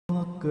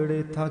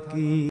আঁকড়ে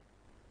থাকি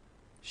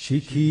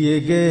শিখিয়ে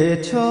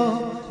গেছ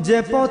যে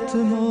পথ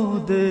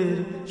মোদের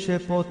সে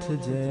পথ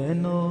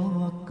যেন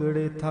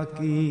আঁকড়ে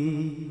থাকি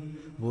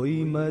ওই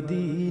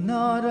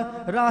মদিনার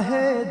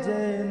রাহে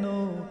যেন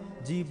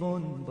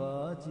জীবন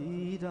বাজি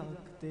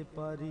রাখতে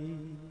পারি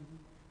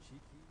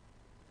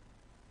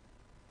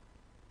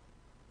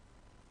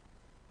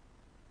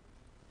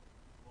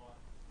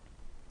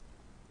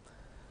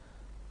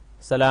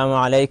As-salāmu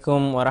ʿalaykum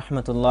wa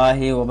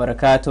rahmatullahi wa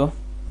barakatuh.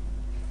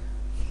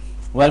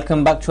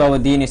 Welcome back to our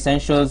Deen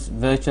Essentials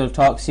virtual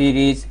talk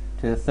series,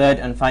 to the third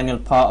and final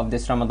part of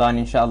this Ramadan,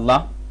 inshallah.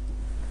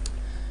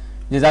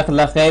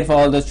 Jazakallah khair for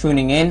all those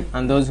tuning in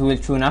and those who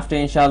will tune after,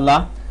 inshallah.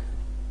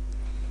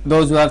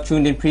 Those who have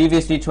tuned in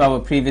previously to our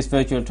previous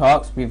virtual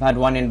talks, we've had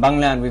one in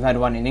Bangla and we've had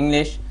one in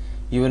English.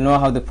 You will know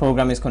how the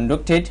program is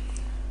conducted.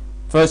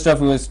 First off,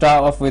 we will start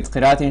off with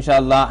Qiraat,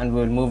 inshallah, and we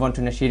will move on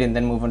to Nasheed and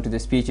then move on to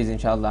the speeches,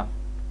 inshallah.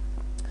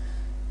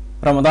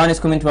 Ramadan is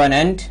coming to an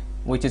end,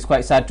 which is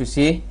quite sad to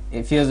see.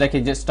 It feels like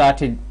it just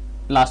started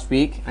last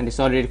week and it's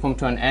already come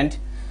to an end.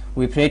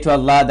 We pray to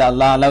Allah that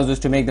Allah allows us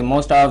to make the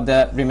most out of the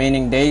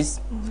remaining days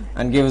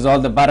and give us all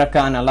the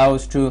barakah and allow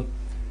us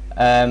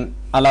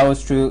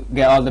to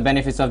get all the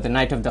benefits of the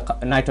night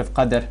of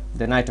Qadr,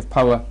 the night of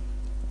power.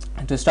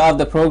 And to start off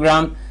the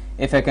program,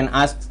 if I can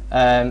ask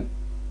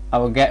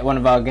one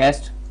of our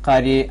guests,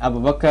 Qari Abu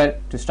Bakr,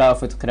 to start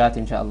off with Qiraat,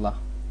 inshallah.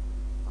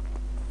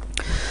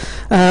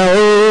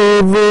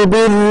 أعوذ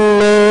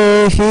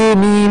بالله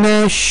من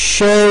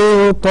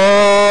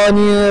الشيطان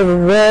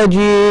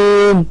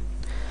الرجيم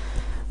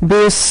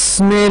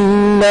بسم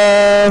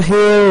الله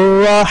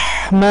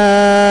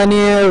الرحمن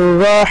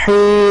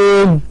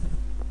الرحيم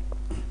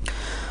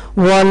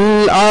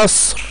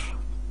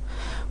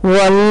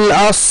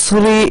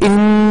والعصر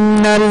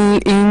إن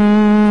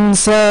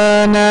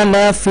الإنسان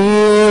لفي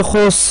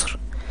خسر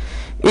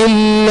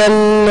إلا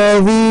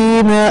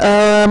الذين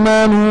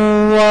آمنوا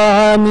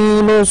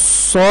وعملوا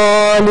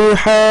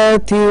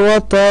الصالحات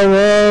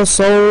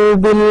وتواصوا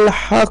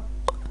بالحق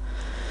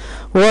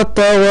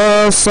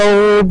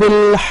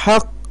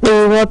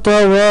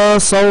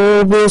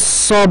وتواصوا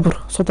بالصبر.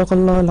 صدق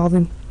الله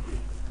العظيم.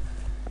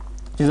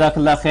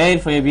 Jazakallah khair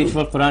for your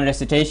beautiful Quran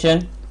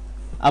recitation.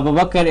 Abu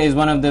Bakr is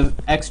one of the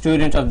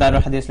ex-students of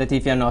Darul Hadis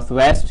Latifiah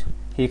Northwest.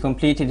 He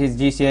completed his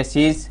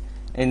GCSEs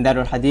in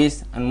Darul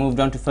Hadis and moved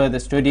on to further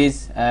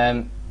studies.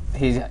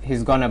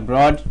 He's gone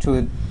abroad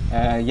to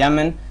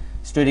Yemen,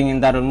 studying in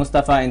Darul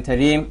Mustafa in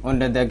Tarim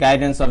under the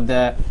guidance of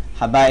the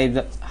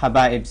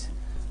Habaibs,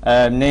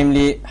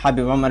 namely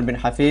Habib Umar bin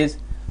Hafiz,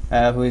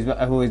 who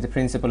is the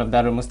principal of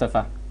Darul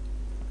Mustafa.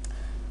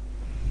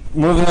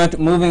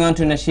 Moving on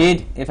to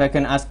Nasheed, if I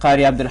can ask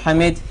Qari Abdul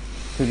Hamid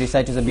to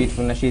recite us a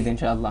beautiful Nasheed,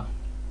 inshallah.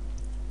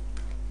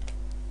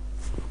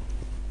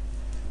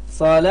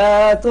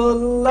 صلاة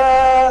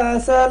الله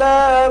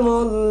سلام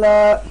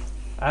الله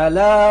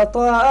على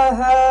طه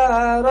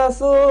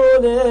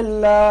رسول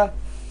الله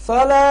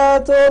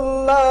صلاة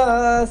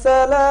الله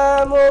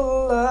سلام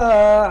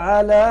الله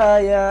على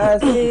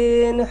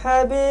ياسين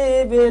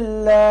حبيب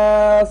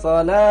الله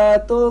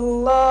صلاة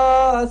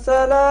الله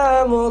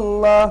سلام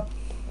الله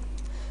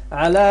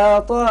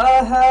على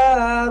طه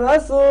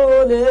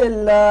رسول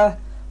الله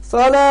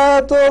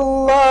صلاة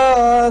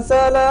الله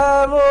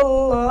سلام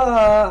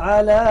الله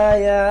على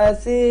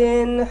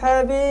ياسين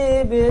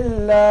حبيب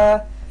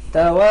الله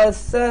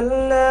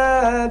توسلنا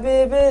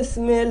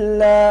ببسم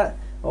الله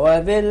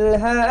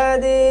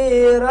وبالهادي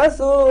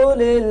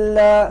رسول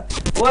الله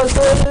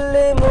وكل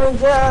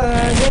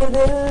مجاهد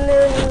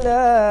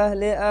لله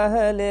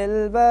لأهل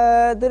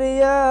البدر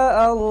يا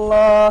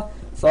الله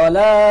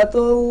صلاة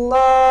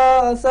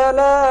الله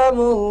سلام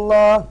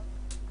الله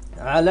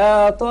على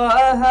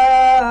طه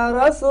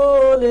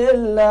رسول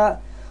الله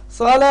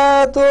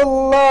صلاة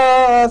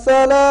الله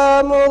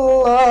سلام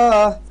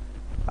الله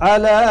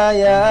على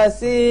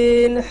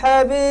ياسين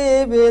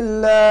حبيب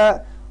الله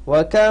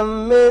وكم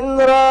من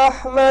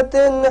رحمة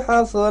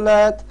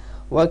حصلت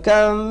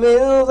وكم من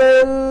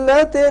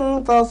ظلة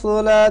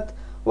فصلت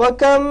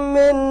وكم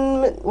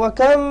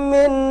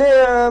من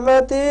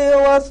نعمة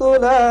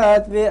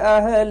وصلت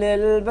بأهل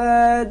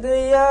البدر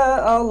يا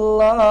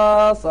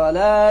الله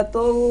صلاة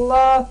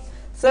الله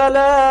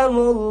سلام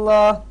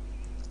الله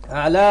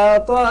على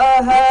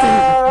طه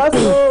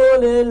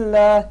رسول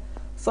الله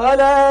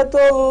صلاة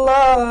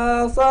الله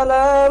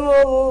سلام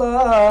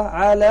الله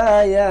على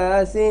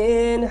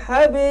ياسين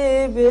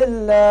حبيب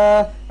الله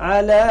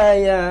على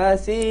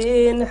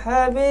ياسين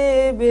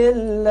حبيب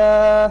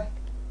الله.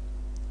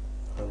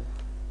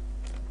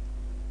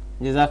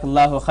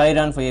 Jazakallahu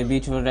khairan for your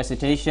beautiful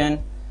recitation.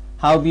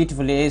 How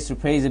beautiful it is to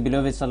praise the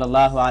beloved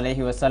sallallahu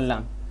alayhi wa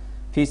sallam.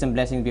 Peace and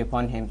blessings be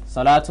upon him.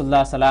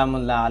 Salatullah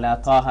salamullah ala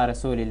taha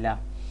rasulillah.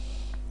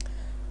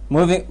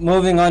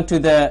 Moving on to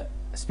the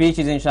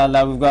speeches,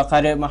 inshallah, we've got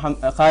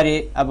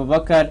Qari Abu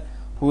Bakr,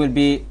 who will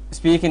be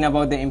speaking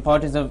about the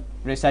importance of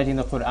reciting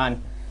the Quran.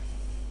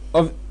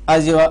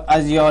 As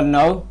you all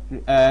know,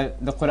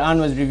 the Quran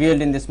was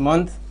revealed in this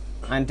month,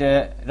 and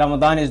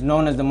Ramadan is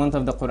known as the month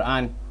of the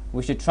Quran.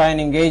 We should try and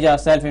engage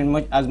ourselves in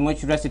as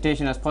much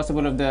recitation as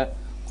possible of the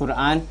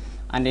Quran,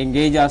 and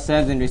engage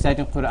ourselves in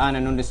reciting Quran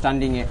and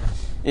understanding it.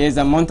 It is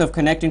a month of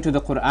connecting to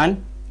the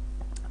Quran,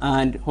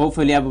 and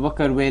hopefully Abu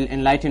Bakr will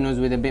enlighten us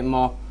with a bit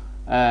more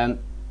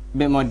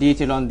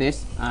detail on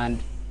this, and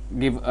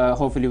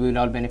hopefully we will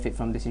all benefit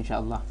from this,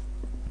 inshallah.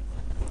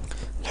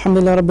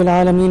 Alhamdulillah Rabbil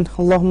Alameen.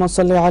 Allahumma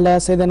salli ala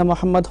Sayyidina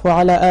Muhammad wa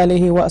ala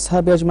alihi wa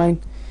ashabi ajmain.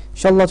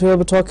 Inshallah, today we'll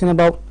be talking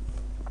about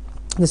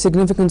the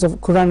significance of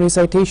Quran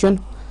recitation.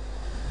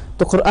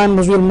 The Quran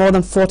was revealed more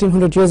than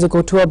 1400 years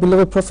ago to our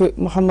beloved Prophet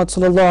Muhammad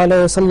sallallahu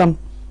alaihi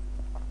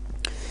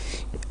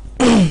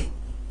wasallam.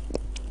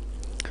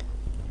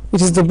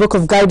 It is the book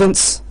of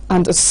guidance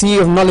and a sea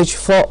of knowledge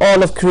for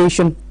all of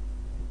creation.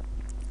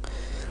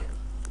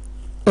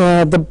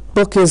 The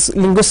book is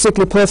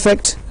linguistically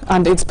perfect,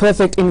 and it's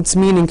perfect in its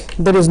meaning.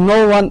 There is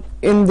no one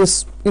in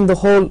the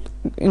whole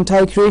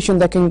entire creation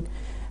that can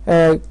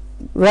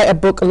write a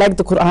book like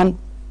the Quran,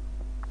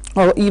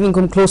 or even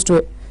come close to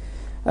it.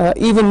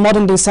 Even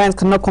modern day science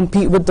cannot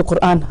compete with the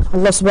Quran.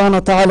 Allah subhanahu wa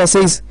ta'ala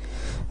says,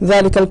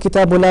 ذَلِكَ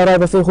الْكِتَابُ لَا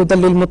رَيْبَ فِيهِ هُدًى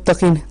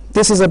لِلْمُتَّقِينَ.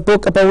 This is a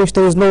book about which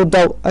there is no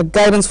doubt, a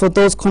guidance for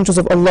those conscious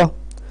of Allah.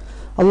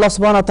 Allah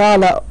subhanahu wa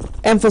ta'ala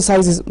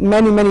emphasizes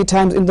many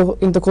times in the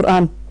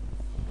Quran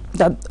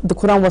that the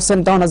Quran was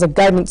sent down as a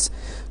guidance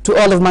to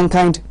all of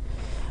mankind,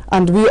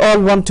 and we all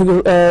want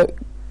to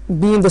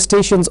be in the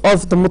stations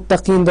of the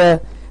muttaqeen,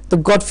 the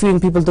God-fearing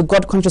people, the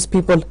God-conscious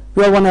people.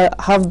 We all want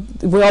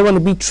to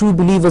be true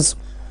believers.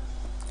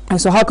 And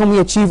so how can we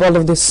achieve all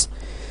of this?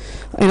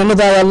 In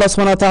another ayah, Allah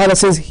subhanahu wa ta'ala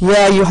says,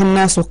 يَا أَيُّهَا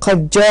النَّاسُ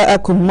قَدْ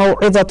جَاءَكُمْ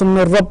مَوْعِظَةٌ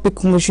مِّن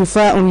رَبِّكُمْ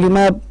وَشِفَاءٌ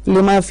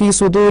لِمَا فِي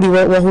صُدُورِ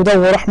وَهُدًى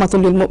وَرَحْمَةٌ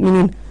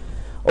لِلْمُؤْمِنِينَ.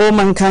 O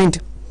mankind,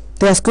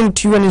 there has come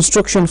to you an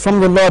instruction from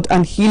the Lord,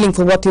 and healing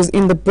for what is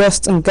in the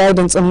breast, and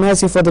guidance and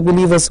mercy for the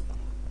believers.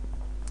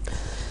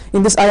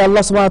 In this ayah,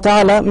 Allah subhanahu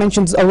wa ta'ala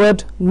mentions a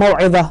word,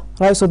 maw'idah,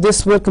 right? So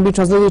this word can be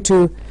translated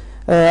to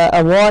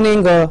a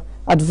warning or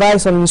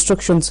advice or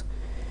instructions,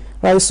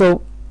 right?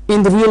 So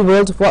in the real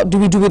world, what do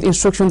we do with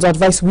instructions or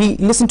advice? We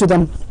listen to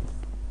them.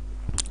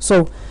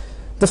 So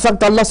the fact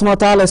that Allah subhanahu wa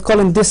ta'ala is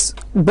calling this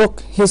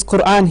book, His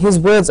Quran, His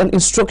words, an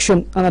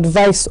instruction, an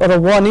advice or a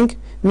warning,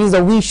 means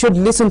that we should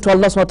listen to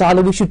Allah subhanahu wa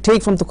ta'ala. We should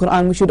take from the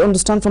Quran, we should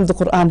understand from the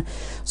Quran,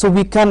 so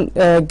we can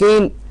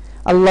gain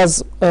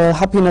Allah's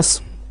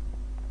happiness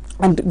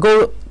and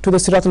go to the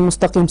Sirat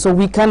al-Mustaqim, so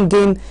we can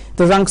gain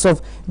the ranks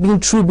of being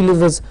true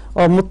believers,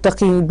 or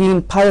muttaqeen,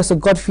 being pious or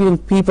God-fearing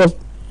people.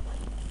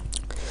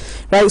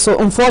 Right, so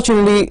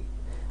unfortunately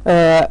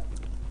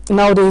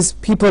nowadays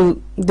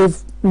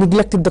they've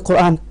neglected the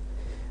Quran,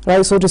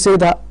 right? So to say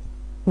that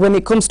when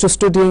it comes to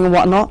studying and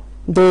whatnot,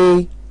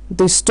 they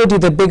study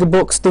the big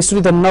books, they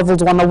study the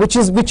novels and whatnot,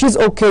 which is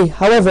okay.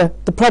 However,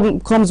 the problem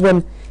comes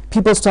when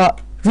people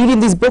start reading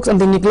these books and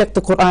they neglect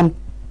the Quran.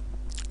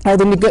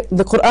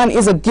 The Quran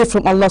is a gift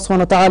from Allah subhanahu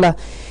wa ta'ala.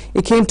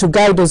 It came to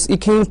guide us, it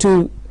came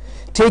to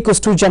take us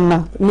to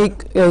Jannah,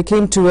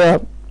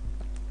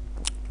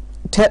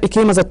 it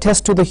came as a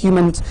test to the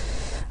humans,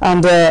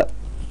 and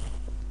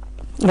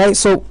right,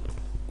 so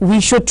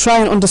we should try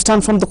and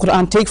understand from the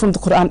Quran, take from the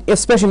Quran,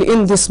 especially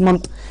in this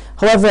month.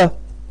 However,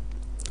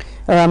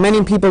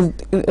 many people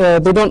they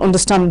don't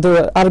understand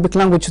the Arabic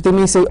language. They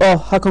may say, oh,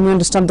 how can we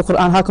understand the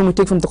Quran, how can we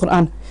take from the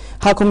Quran,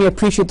 how can we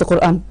appreciate the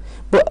Quran?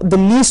 But the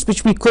least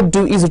which we could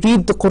do is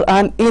read the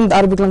Quran in the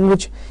Arabic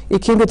language.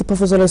 It came to the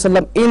Prophet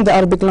ﷺ in the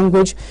Arabic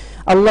language.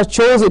 Allah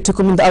chose it to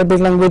come in the Arabic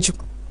language.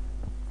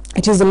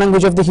 It is the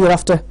language of the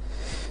hereafter.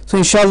 So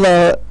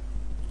inshallah,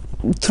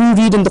 through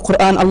reading the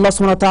Quran, Allah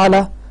subhanahu wa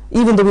ta'ala,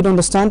 even though we don't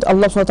understand,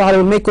 Allah subhanahu wa ta'ala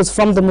will make us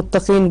from the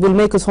muttaqeen, will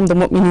make us from the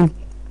mu'mineen.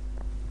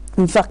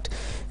 In fact,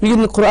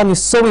 reading the Quran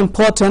is so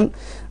important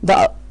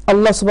that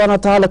Allah subhanahu wa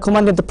ta'ala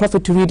commanded the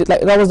Prophet to read it.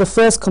 Like, that was the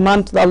first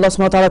command that Allah subhanahu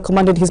wa ta'ala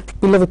commanded His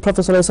beloved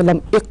Prophet sallallahu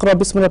alaihi wasallam. Iqra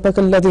bismi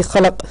rabbika alladhi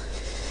khalaq.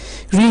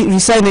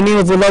 Recite the name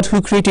of the Lord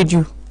who created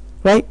you.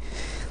 Right?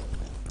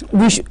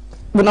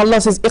 When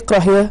Allah says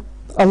Iqra here,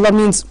 Allah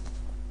means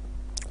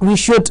we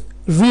should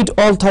read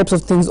all types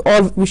of things,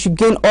 we should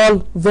gain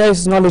all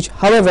various knowledge.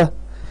 However,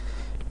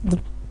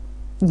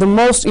 the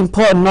most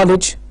important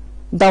knowledge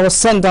that was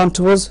sent down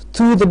to us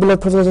through the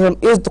beloved Prophet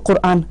is the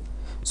Quran.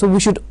 So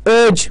we should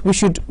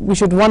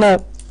want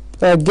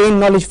to gain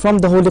knowledge from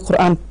the Holy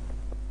Quran,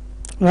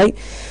 right?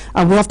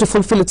 And we have to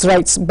fulfill its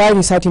rights by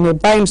reciting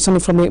it, by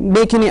understanding from it,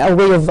 making it a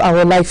way of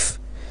our life,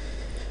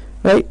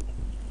 right?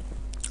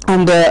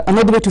 And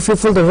another way to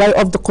fulfill the right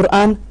of the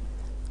Quran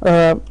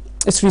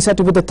is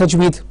recited with the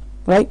tajweed,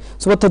 right?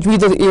 So what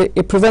tajweed is,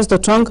 it prevents the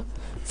tongue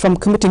from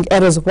committing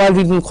errors while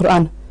reading the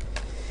Quran.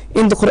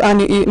 In the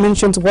Quran it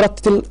mentions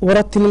وَرَتِّلِ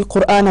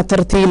الْقُرْآنَ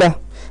تَرْتِيلًا,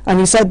 and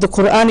recite the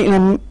Quran in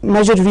a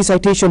measured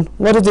recitation.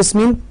 What does this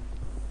mean?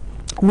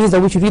 It means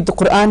that we should read the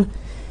Quran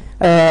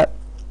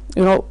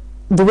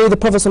the way the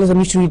Prophet ﷺ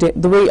used to read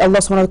it, the way Allah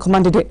subhanahu wa ta'ala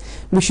commanded it.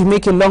 We should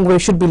make it long where it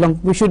should be long,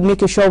 we should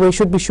make it short where it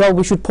should be short,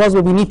 we should pause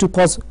where we need to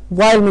pause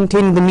while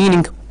maintaining the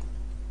meaning,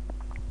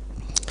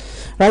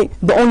 right?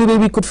 The only way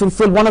we could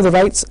fulfill one of the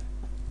rights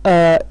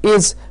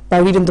is by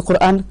reading the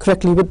Quran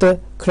correctly with the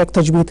correct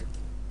tajweed.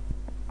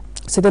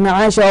 Sayyidina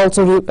Aisha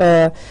also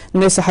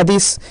narrates a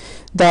hadith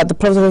that the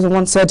Prophet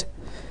once said,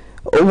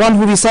 one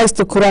who recites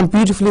the Quran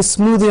beautifully,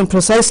 smoothly and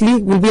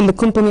precisely will be in the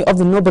company of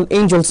the noble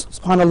angels,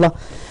 subhanallah.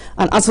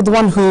 And as for the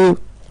one who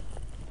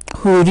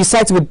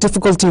recites with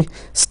difficulty,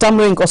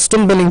 stammering or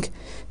stumbling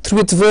through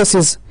its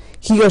verses,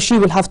 he or she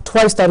will have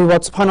twice that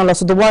reward, subhanallah.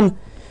 So the one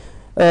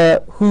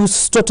who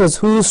stutters,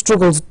 who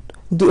struggles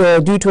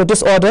due to a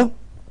disorder,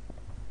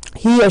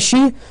 he or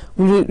she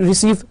will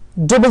receive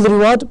double the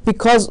reward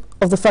because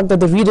of the fact that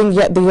they're reading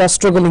yet they are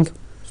struggling,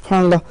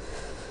 subhanallah.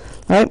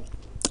 Right?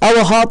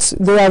 Our hearts,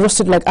 they are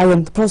rusted like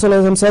iron. The Prophet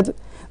ﷺ said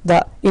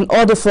that in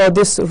order for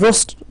this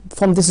rust,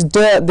 from this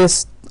dirt,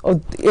 this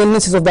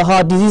illnesses of the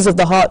heart, disease of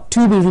the heart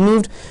to be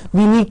removed,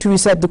 we need to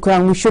recite the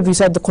Quran. We should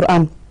recite the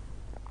Quran,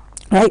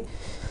 right?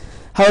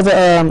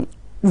 However,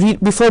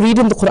 before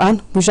reading the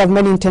Quran, we should have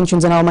many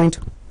intentions in our mind.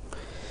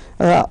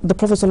 The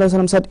Prophet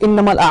ﷺ said,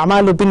 إِنَّمَا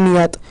الْأَعْمَالُ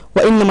بِالنِّيَّاتِ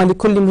وَإِنَّمَا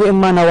لِكُلِّ امْرِئٍ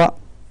مَّا نَوَى.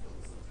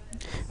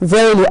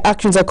 Verily,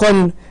 actions are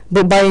called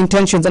by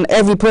intentions, and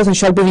every person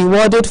shall be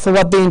rewarded for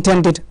what they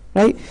intended.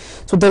 Right?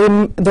 So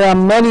there are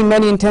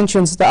many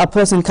intentions that a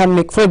person can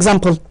make. For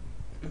example,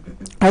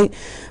 right,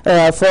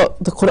 for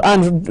the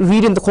Quran,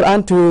 reading the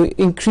Quran to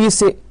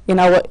increase it in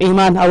our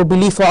iman, our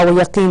belief, or our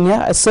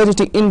yaqeen, a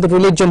certainty in the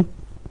religion,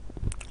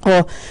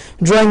 or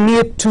drawing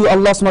near to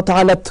Allah subhanahu wa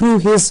ta'ala through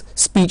His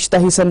speech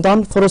that He sent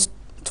down for us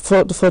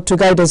to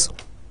guide us.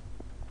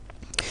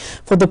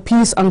 For the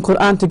peace and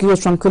Quran to give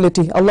us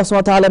tranquility. Allah subhanahu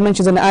wa ta'ala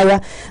mentions in the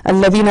ayah,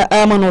 الَّذِينَ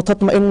آمَنُوا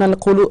وَتَطْمَئِنَّ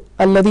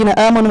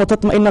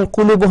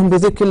قُلُوبُهُمْ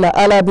بِذِكْرِ اللَّهِ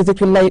أَلَا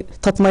بِذِكْرِ اللَّهِ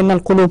تَطْمَئِنَّ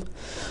الْقُلُوبُ.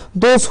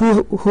 Those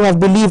who have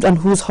believed and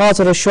whose hearts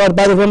are assured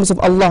by the remembrance of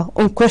Allah,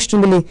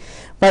 unquestionably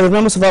by the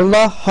remembrance of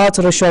Allah, hearts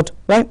are assured.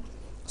 Right?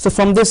 So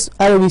from this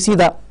ayah we see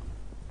that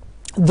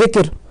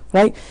dhikr,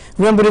 right,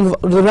 remembering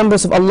the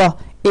remembrance of Allah,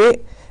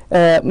 it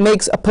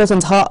makes a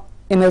person's heart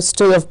in a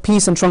state of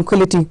peace and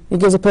tranquility. It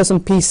gives a person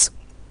peace.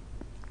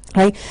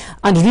 Right?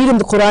 And reading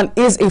the Quran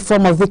is a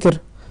form of dhikr.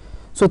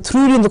 So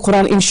through reading the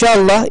Quran,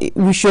 inshallah,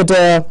 we should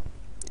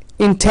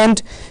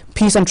intend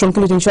peace and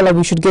tranquility. Inshallah,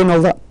 we should gain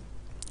all that.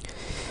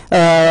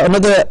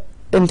 Another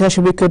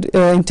intention we could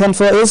intend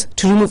for is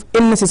to remove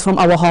illnesses from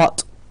our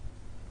heart.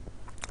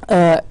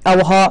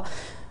 Our heart,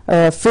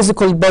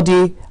 physical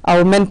body,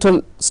 our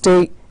mental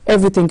state,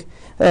 everything.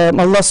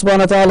 Allah subhanahu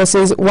wa ta'ala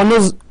says,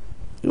 Allah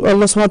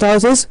subhanahu wa ta'ala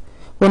says,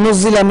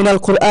 وَنُزِّلَ مِنَ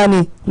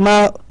الْقُرْآنِ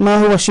مَا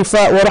هُوَ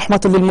شِفَاءٌ وَرَحْمَةٌ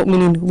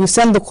لِلْمُؤْمِنِينَ. We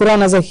send the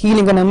Quran as a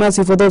healing and a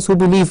mercy for those who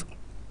believe.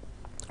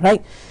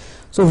 Right?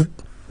 So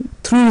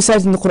through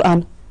reciting the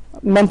Quran,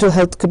 mental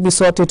health could be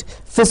sorted,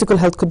 physical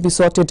health could be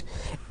sorted,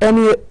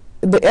 the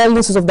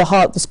illnesses of the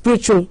heart, the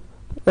spiritual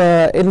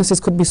illnesses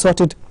could be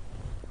sorted.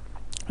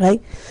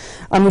 Right?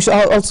 And we should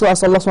also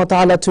ask Allah subhanahu wa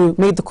ta'ala to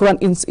make the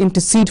Quran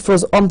intercede for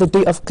us on the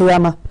day of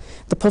Qiyamah.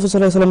 The Prophet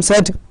ﷺ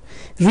said,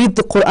 read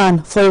the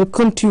Quran, for it will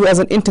come to you as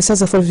an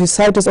intercessor for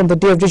reciters on the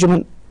day of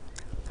judgment.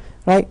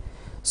 Right?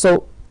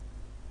 So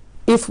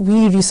if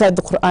we recite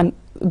the Quran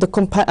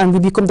and we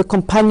become the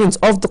companions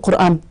of the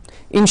Quran,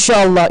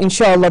 inshallah,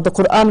 the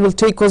Quran will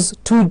take us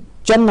to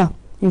Jannah,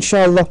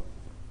 inshallah.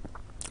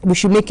 We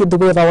should make it the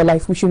way of our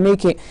life. We should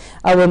make it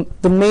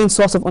the main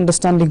source of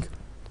understanding.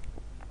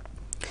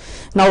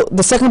 Now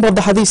the second part of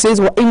the hadith says,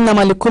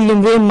 وَإِنَّمَا لِكُلِّ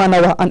امْرِئٍ مَّا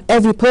نَوَى, and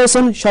every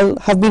person shall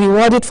have been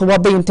rewarded for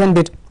what they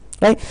intended.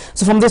 Right?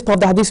 So from this part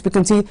of the hadith we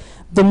can see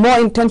the more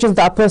intentions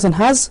that a person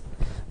has,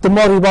 the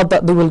more reward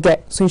that they will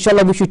get. So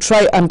inshallah we should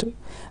try and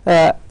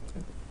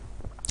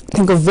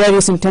think of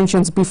various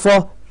intentions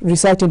before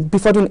reciting,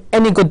 before doing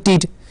any good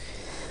deed.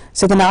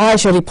 Sayyidina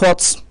Aisha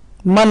reports,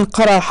 مَنْ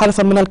قَرَى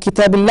حَرْفًا مِنَ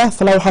الْكِتَابِ اللَّهِ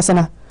فَلَهُ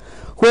حَسَنَةٌ.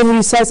 Whoever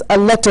recites a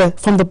letter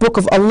from the book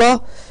of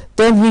Allah,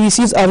 then he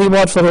receives a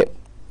reward for it.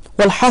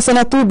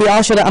 وَالْحَسَنَةُ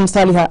بِعَشْرِ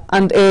أَمْثَالِهَا,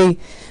 and a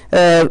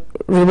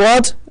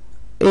reward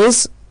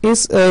is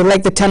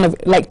like 10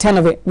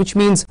 of it, which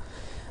means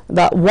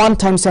that 1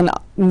 times 10.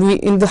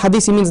 In the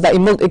hadith it means that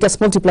it gets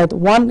multiplied.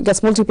 1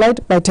 gets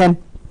multiplied by 10.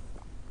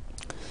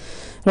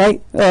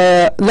 Right?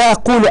 لا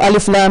أقول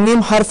ألف لام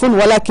ميم حرف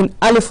ولكن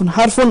ألف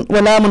حرف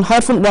ولام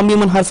حرف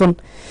وميم حرف.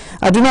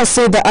 I do not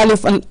say that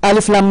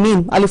alif lam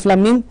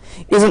mim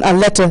isn't a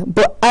letter,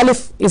 but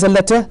alif is a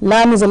letter,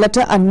 lam is a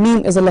letter, and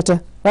mim is a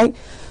letter. Right?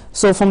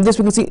 So from this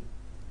we can see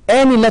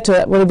any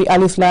letter, whether it be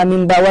alif lam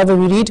mim, but whatever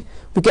we read,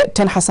 we get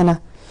 10 hasana.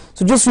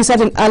 So just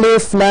reciting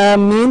alif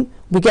lam mim,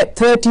 we get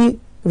 30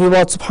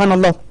 rewards,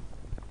 subhanallah.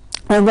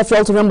 And we have to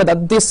also remember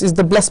that this is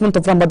the blessment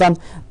of Ramadan,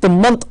 the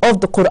month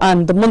of the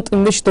Quran, the month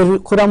in which the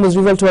Quran was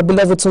revealed to our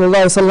beloved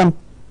sallallahu alaihi wasallam.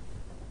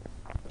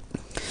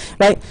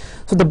 Right?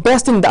 So the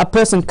best thing that a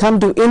person can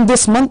do in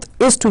this month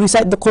is to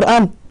recite the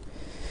Quran.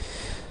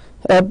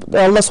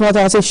 Allah subhanahu wa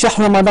ta'ala says,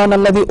 شهر رمضان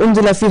الذي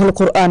أنزل فيه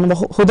القرآن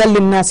هدى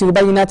للناس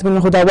وبينات من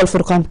الهدى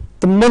والفرقان.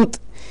 The month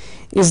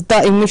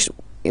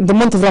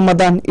of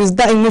Ramadan is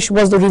that in which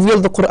was to reveal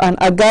the Quran,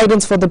 a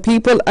guidance for the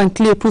people and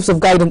clear proofs of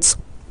guidance.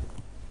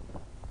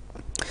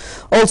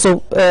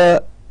 Also, we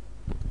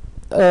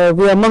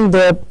are among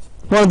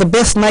one of the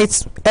best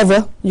nights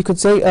ever, you could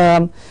say,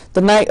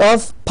 the night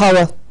of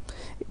power.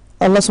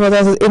 Allah subhanahu wa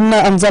ta'ala says, Inna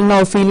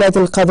anzalnahu fi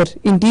laylatil qadr.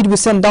 Indeed, we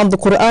send down the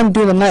Quran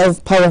during the night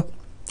of power.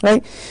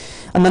 Right?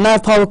 And the night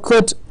of power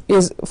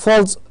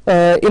falls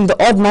in the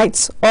odd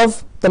nights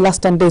of the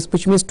last 10 days,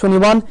 which means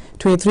 21,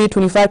 23,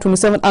 25,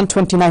 27, and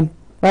 29.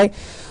 Right?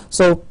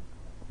 So,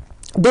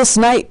 this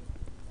night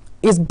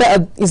is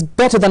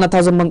better than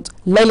 1,000 months.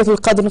 Laylatul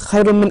Qadr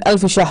khayrun min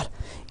alfi shahr.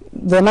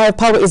 The night of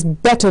power is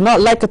better,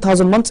 not like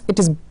 1,000 months. It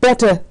is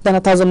better than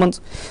 1,000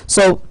 months.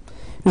 So,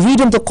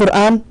 reading the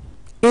Quran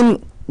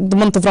in the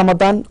month of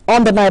Ramadan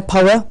on the night of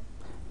power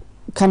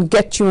can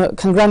grant you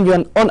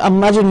an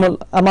unimaginable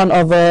amount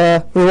of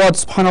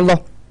rewards.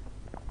 Subhanallah.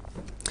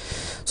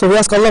 So we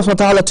ask Allah subhanahu wa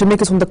ta'ala to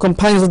make us from the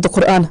companions of the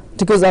Quran,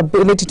 to give us the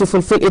ability to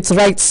fulfill its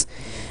rights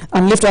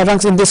and lift our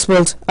ranks in this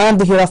world and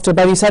the hereafter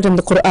by reciting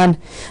the Quran,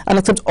 and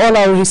accept all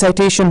our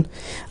recitation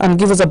and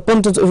give us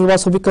abundance of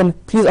rewards, so we can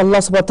please Allah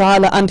subhanahu wa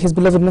ta'ala and His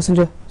beloved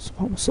Messenger.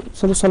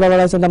 Sallallahu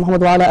alayhi wa sallam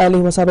Muhammad wa ala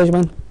alihi wa sahbihi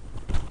ajma'in.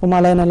 Wa ma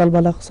alayna illa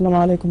al-balagh.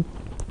 As-salāmu ʿalaykum.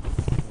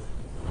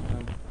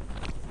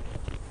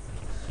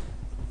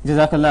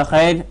 Jazakallah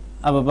khair,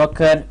 Abu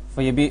Bakr,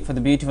 for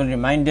the beautiful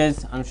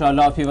reminders. I'm sure a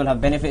lot of people will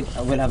have benefited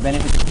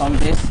from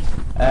this.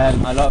 A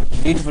lot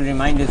of beautiful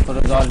reminders for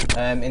us all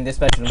in this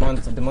special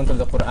month, the month of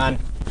the Quran.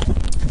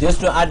 Just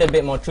to add a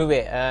bit more to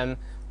it,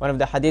 one of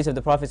the hadiths of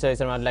the Prophet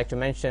ﷺ I'd like to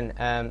mention,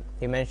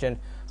 he mentioned,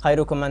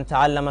 خَيْرُكُمْ مَنْ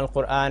تَعَلَّمَ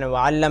الْقُرْآنَ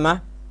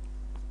وَعَلَّمَهُ.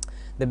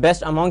 The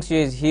best amongst you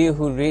is he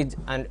who reads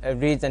and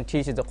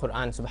teaches the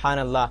Quran.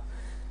 Subhanallah.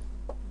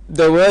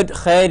 The word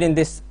khair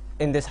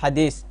in this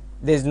hadith,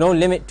 there's no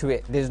limit to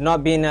it. There's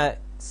not been a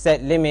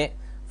set limit.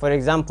 For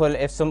example,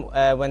 if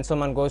when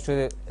someone goes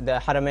to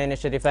the Haramain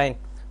Sharifain,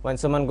 when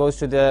someone goes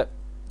to the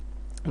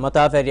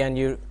Mataf area and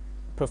you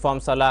perform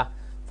salah,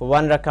 for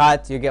 1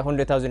 rakat you get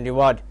 100,000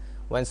 reward.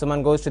 When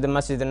someone goes to the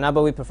Masjid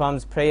al-Nabawi,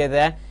 performs prayer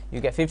there, you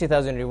get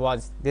 50,000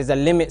 rewards. There's a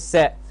limit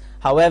set.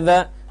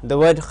 However, the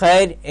word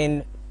khair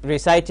in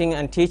reciting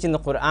and teaching the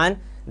Quran,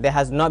 there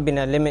has not been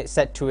a limit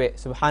set to it.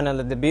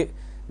 Subhanallah,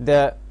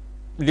 the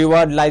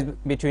reward lies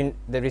between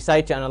the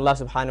reciter and Allah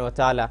subhanahu wa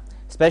ta'ala.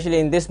 Especially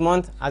in this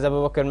month, as Abu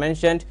Bakr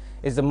mentioned,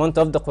 is the month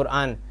of the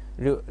Quran.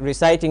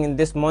 Reciting in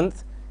this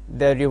month,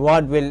 the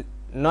reward will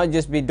not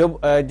just be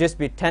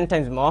 10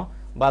 times more,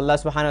 but Allah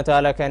subhanahu wa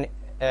ta'ala can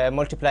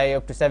multiply it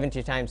up to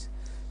 70 times,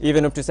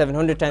 even up to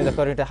 700 times,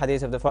 according to the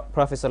hadith of the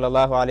Prophet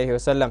sallallahu alaihi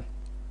wasallam.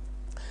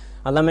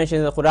 Allah mentions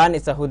in the Quran,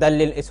 it's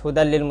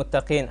hudal lil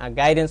muttaqin, a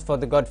guidance for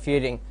the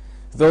God-fearing.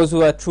 Those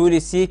who are truly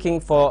seeking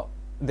for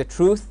the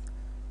truth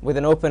with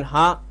an open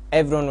heart,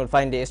 everyone will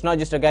find it. It's not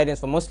just a guidance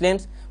for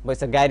Muslims, but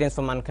it's a guidance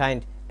for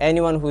mankind.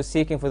 Anyone who is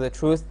seeking for the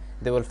truth,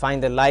 they will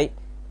find the light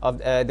of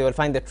they will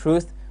find the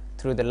truth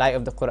through the light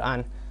of the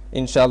Quran,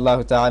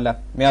 inshallah ta'ala.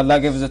 May Allah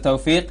give us the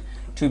tawfiq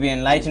to be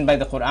enlightened by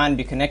the Quran,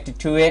 be connected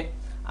to it,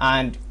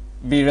 and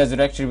be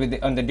resurrected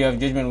on the day of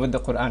judgment with the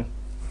Quran.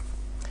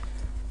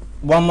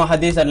 One more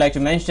hadith I'd like to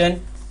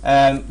mention.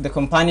 The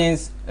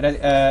companions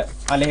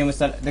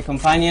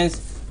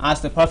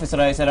asked the Prophet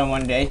ﷺ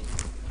one day,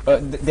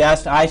 they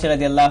asked Aisha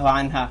radiallahu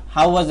anha,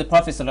 how was the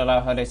Prophet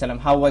ﷺ,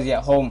 how was he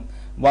at home,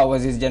 what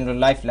was his general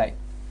life like?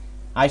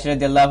 Aisha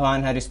radiallahu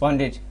anha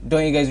responded,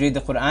 don't you guys read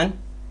the Quran?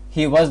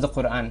 He was the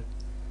Quran.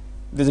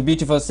 There's a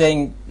beautiful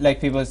saying, like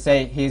people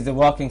say, he is the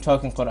walking,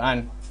 talking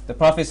Quran. The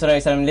Prophet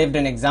ﷺ lived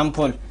an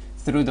example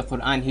through the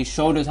Quran. He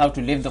showed us how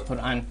to live the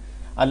Quran.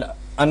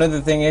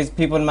 Another thing is,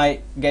 people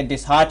might get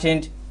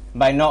disheartened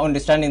by not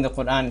understanding the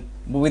Quran,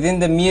 but within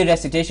the mere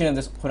recitation of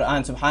the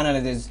Quran,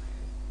 subhanAllah, there's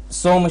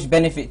so much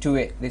benefit to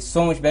it. There's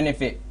so much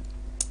benefit.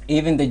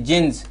 Even the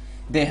jinns,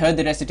 they heard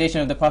the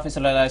recitation of the Prophet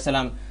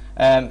ﷺ,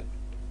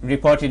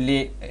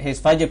 reportedly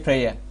his Fajr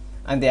prayer,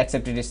 and they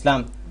accepted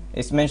Islam.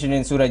 It's mentioned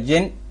in Surah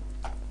Jinn,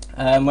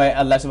 where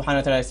Allah subhanahu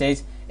wa ta'ala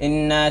says,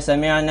 إِنَّا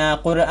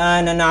سَمِعْنَا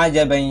قُرْآنًا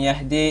عَجَبًا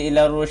يَهْدِي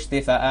إِلَى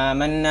الرُّشْدِ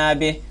فَآمَنَّا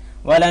بِهِ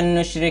وَلَن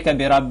نُشْرِكَ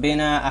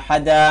بِرَبِّنَا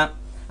أَحَدًا.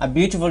 A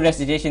beautiful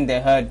recitation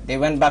they heard. They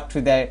went back to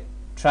their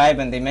tribe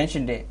and they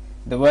mentioned it.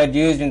 The word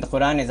used in the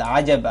Quran is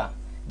ajaba.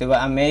 They were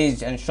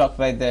amazed and shocked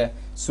by the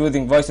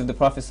soothing voice of the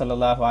Prophet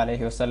sallallahu alaihi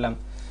wasallam.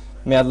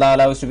 May Allah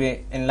allow us to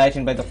be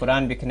enlightened by the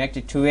Quran, be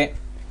connected to it,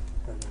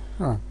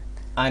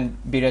 and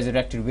be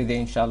resurrected with it,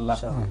 inshallah.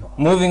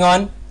 Moving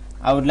on,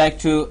 I would like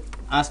to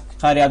ask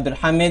Qari Abdul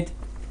Hamid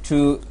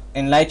to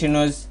enlighten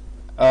us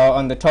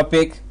on the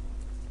topic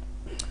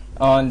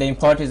on the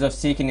importance of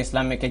seeking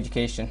Islamic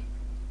education.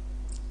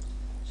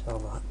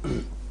 Inshallah.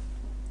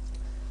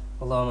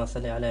 اللهم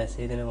صل على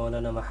سيدنا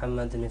مولانا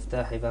محمد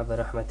مفتاح باب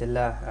رحمة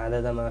الله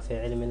عدد ما في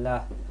علم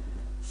الله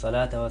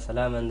صلاة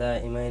وسلاما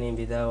دائمين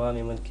بدوام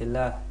ملك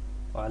الله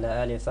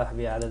وعلى آله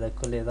وصحبه عدد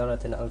كل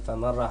ذرة ألف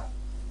مرة.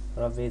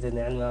 ربي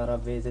زدني علما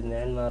ربي زدني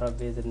علما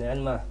ربي زدني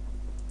علما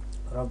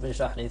ربي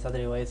اشرح لي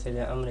صدري ويسر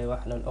لي أمري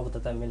واحلل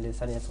عقدة من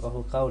لساني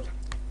يفقهوا قولي.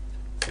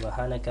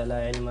 سبحانك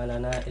لا علم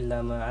لنا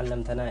إلا ما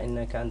علمتنا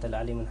إنك أنت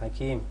العليم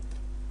الحكيم.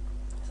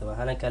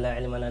 سبحانك لا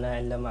علم لنا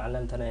إلا ما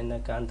علمتنا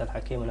إنك أنت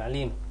الحكيم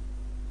العليم.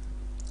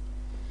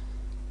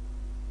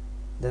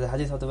 There's a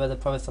hadith of the word the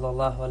Prophet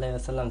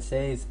ﷺ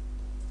says,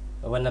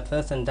 when a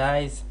person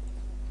dies,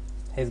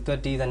 his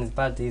good deeds and his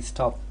bad deeds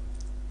stop.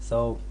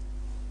 So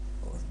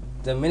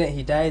the minute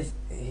he dies,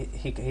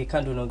 he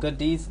can't do no good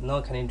deeds,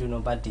 nor can he do no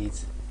bad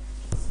deeds.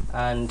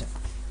 And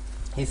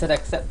he said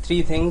except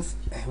three things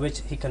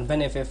which he can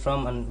benefit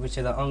from, and which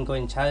is an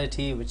ongoing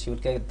charity, which he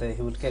would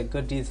get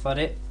good deeds for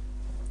it.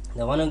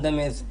 Now one of them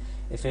is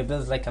if he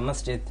builds like a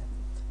masjid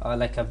or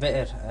like a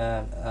bi'r,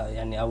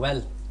 a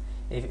well.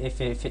 If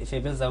he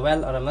builds a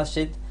well or a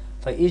masjid,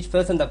 for each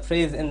person that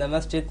prays in the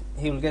masjid,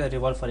 he will get a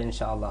reward for it,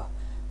 inshallah.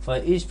 For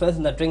each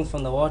person that drinks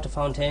from the water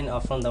fountain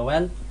or from the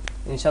well,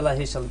 inshallah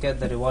he shall get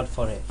the reward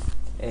for it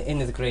in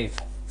his grave.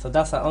 So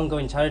that's an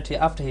ongoing charity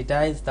after he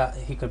dies that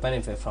he could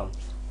benefit from.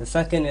 The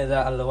second is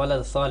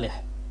al-walad salih,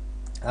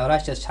 a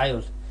righteous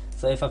child.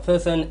 So if a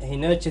person, he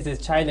nurtures his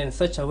child in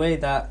such a way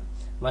that,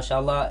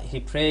 mashallah, he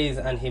prays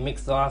and he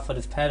makes dua for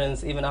his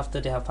parents even after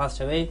they have passed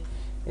away,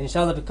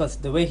 inshallah, because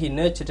the way he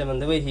nurtured him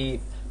and the way he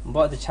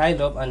brought the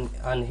child up,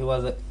 and he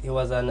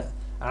was an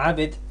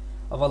abid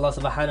of Allah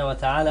subhanahu wa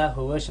ta'ala,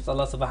 who worships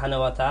Allah subhanahu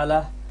wa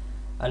ta'ala,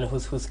 and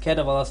who's scared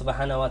of Allah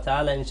subhanahu wa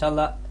ta'ala,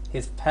 inshallah,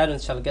 his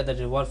parents shall get the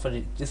reward for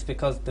it, just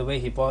because the way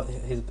he brought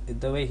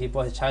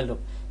his child up,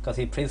 because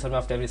he prays for him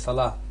after every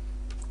salah.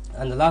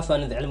 And the last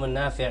one is the ilm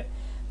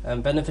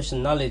al-nafi', beneficial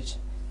knowledge.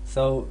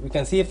 So we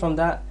can see from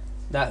that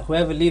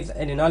whoever leaves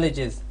any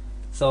knowledges,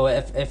 so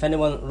if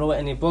anyone wrote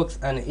any books,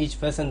 and each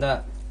person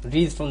that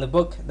reads from the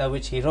book that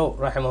which he wrote,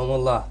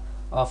 rahimahumullah,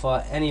 or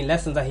for any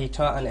lessons that he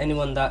taught, and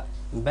anyone that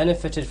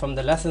benefited from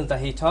the lessons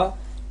that he taught,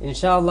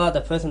 inshallah,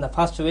 the person that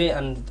passed away,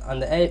 and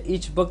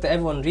each book that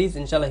everyone reads,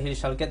 inshallah, he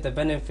shall get the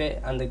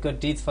benefit and the good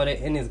deeds for it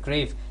in his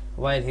grave,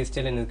 while he's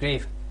still in his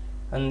grave.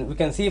 And we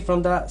can see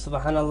from that,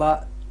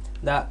 subhanallah,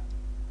 that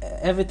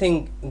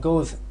everything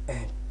goes,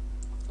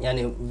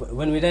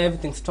 when we die,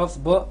 everything stops,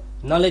 but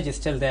knowledge is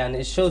still there. And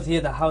it shows here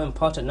that how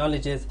important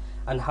knowledge is,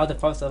 and how the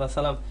Prophet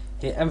ﷺ,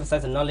 he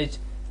emphasized the knowledge.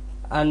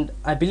 And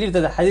I believe that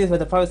the hadith where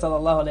the Prophet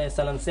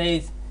ﷺ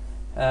says,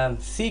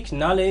 seek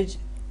knowledge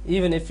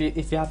even if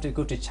you have to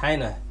go to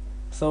China.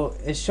 So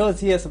it shows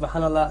here,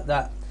 subhanallah,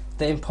 that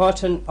the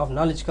importance of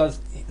knowledge, because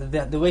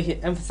the way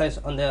he emphasized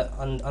on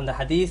the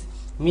hadith,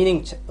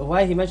 meaning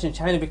why he mentioned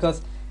China,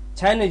 because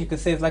China, you could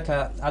say, is like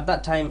at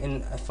that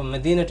time from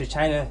Medina to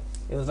China,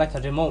 it was like a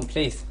remote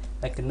place.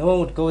 Like no one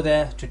would go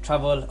there to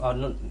travel,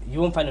 or you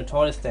won't find a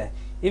tourist there.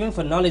 Even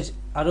for knowledge,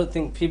 I don't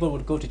think people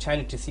would go to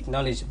China to seek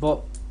knowledge.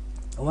 But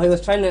what he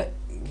was trying to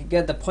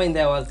get the point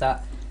there was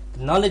that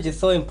knowledge is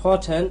so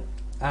important,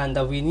 and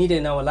that we need it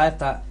in our life,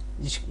 that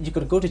you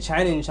could go to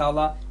China,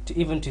 inshallah,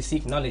 to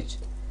seek knowledge.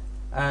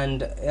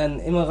 And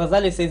Imam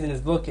Ghazali says in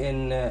his book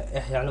in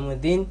Ihya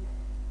Ulumuddin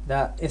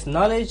that it's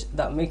knowledge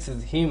that makes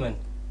us human.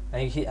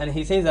 And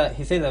he says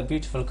a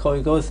beautiful quote.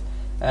 He goes,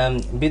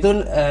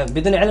 "Bidun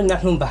ilm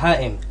nahnu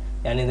bahaim."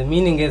 And the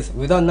meaning is,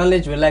 without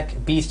knowledge we're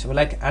like beasts, we're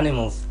like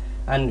animals.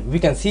 And we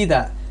can see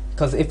that,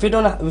 because if we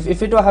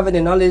don't have any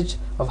knowledge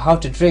of how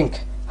to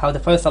drink, how the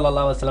Prophet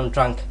ﷺ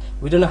drank,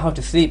 we don't know how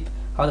to sleep,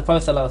 how the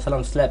Prophet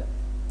ﷺ slept,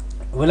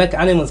 we're like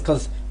animals,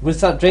 because we'll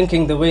start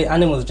drinking the way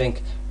animals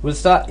drink. We'll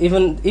start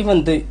even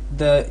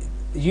the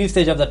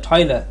usage of the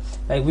toilet.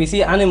 Like we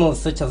see animals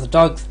such as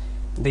dogs,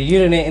 they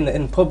urinate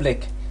in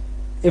public.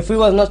 If we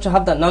were not to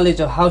have that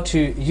knowledge of how to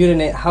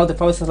urinate, how the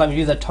Prophet ﷺ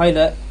used the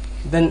toilet,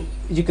 then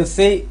you could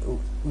say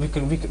we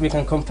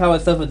can compare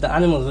ourselves with the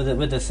animals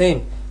with the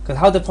same. Because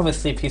how did the Prophet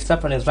sleep? He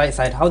slept on his right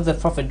side. How did the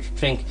Prophet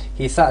drink?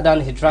 He sat down,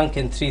 he drank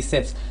in 3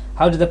 sips.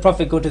 How did the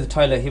Prophet go to the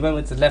toilet? He went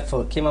with his left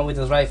foot, came out with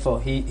his right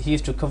foot. He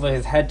used to cover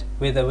his head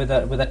with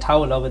a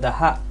towel or with a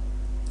hat.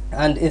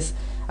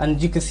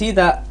 And you can see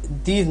that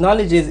these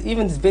knowledges,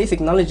 even these basic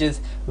knowledges,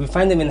 we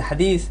find them in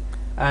hadith,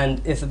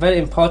 and it's very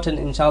important,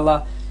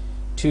 inshallah,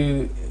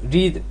 to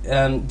read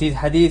these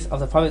hadiths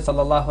of the Prophet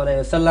sallallahu alaihi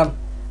wasallam,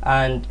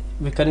 and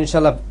we can,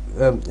 inshallah,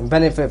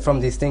 benefit from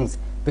these things.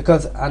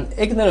 Because an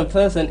ignorant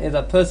person is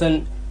a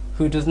person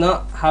who does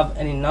not have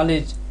any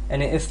knowledge,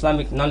 any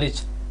Islamic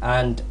knowledge,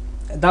 and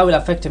that will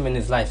affect him in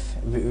his life,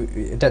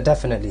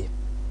 definitely.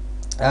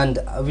 And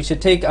we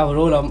should take our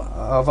role of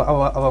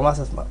our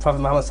Master Prophet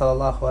Muhammad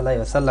sallallahu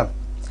alaihi wasallam.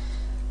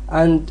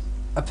 And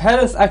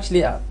parents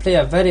actually play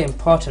a very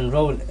important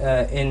role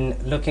in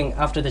looking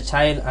after the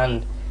child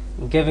and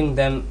giving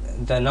them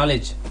the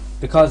knowledge,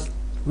 because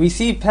we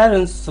see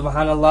parents,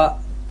 subhanallah,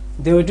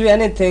 they would do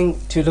anything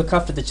to look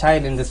after the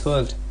child in this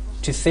world,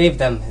 to save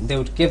them. They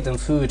would give them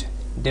food,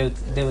 they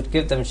would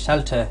give them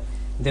shelter,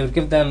 they would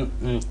give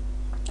them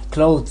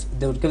clothes,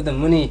 they would give them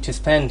money to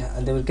spend,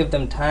 and they would give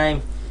them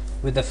time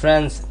with the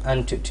friends,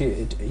 and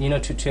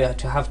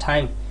to have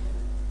time.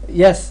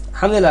 Yes,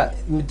 alhamdulillah,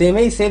 they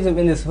may save them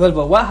in this world,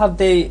 but what have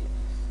they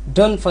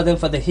done for them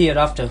for the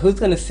hereafter? Who's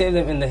going to save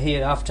them in the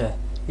hereafter?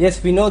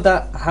 Yes, we know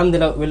that,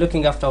 alhamdulillah, we're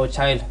looking after our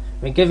child,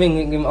 we're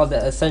giving him all the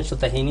essentials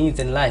that he needs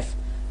in life.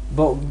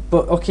 But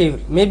okay,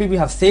 maybe we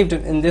have saved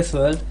him in this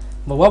world,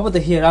 but what about the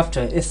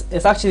hereafter?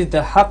 It's actually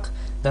the haqq,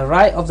 the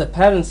right of the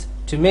parents,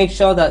 to make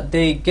sure that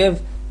they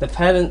give the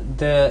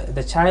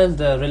child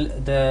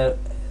the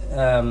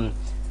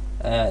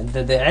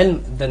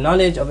ilm, the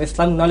knowledge of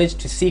Islamic knowledge,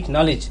 to seek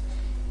knowledge.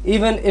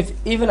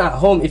 Even at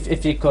home,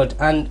 if you could.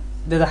 And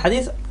there's a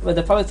hadith where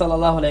the Prophet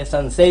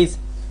ﷺ says,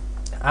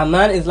 a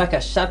man is like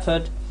a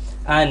shepherd,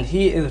 and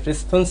he is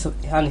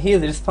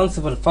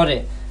responsible for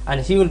it,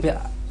 and he will be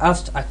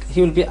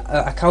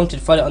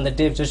accounted for it on the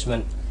Day of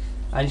Judgment.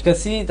 And you can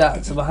see that,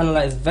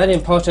 subhanallah, it's very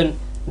important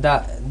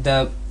that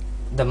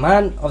the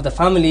man of the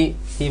family,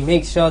 he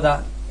makes sure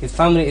that his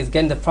family is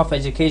getting the proper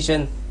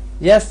education.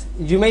 Yes,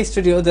 you may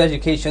study other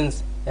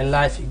educations in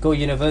life, you go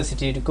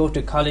university, you go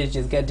to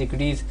colleges, get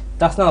degrees,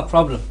 that's not a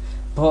problem.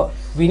 But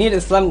we need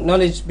Islamic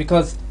knowledge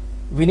because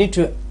we need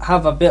to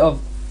have a bit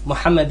of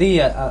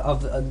Muhammadiyya,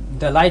 of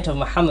the light of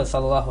Muhammad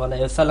sallallahu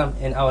alaihi wasallam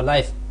in our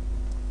life.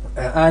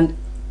 And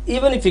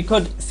even if you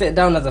could sit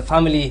down as a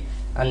family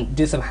and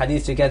do some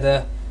hadith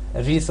together,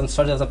 read some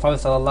stories of the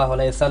Prophet sallallahu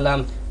alaihi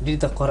wasallam, read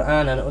the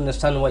Quran and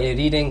understand what you're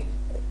reading,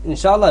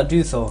 inshallah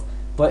do so.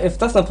 But if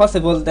that's not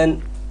possible,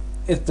 then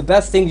it's the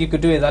best thing you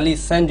could do is at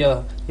least send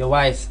your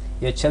wives,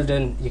 your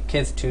children, your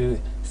kids to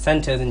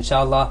centers,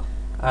 inshallah,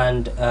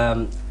 and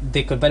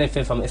they could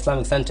benefit from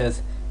Islamic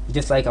centers,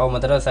 just like our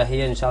madrasa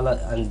here, inshallah,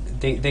 and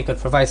they could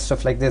provide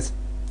stuff like this.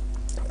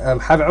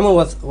 Habib Umar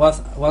was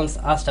once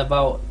asked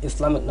about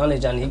Islamic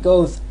knowledge, and he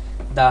goes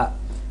that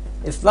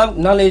Islamic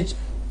knowledge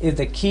is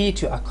the key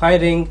to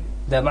acquiring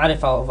the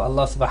ma'rifah of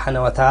Allah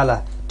subhanahu wa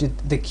ta'ala,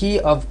 the key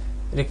of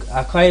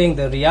acquiring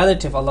the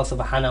reality of Allah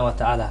subhanahu wa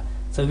ta'ala.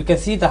 So we can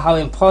see that how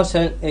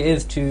important it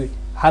is to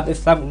have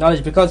Islamic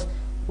knowledge, because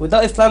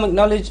without Islamic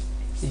knowledge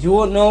you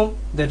won't know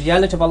the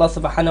reality of Allah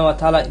subhanahu wa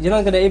ta'ala. You're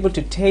not going to be able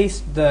to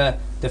taste the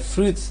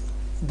fruits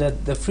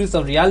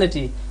of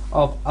reality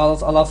of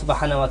Allah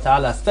subhanahu wa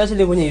ta'ala,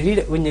 especially when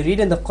you're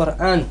reading the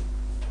Quran.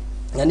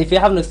 And if you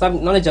have no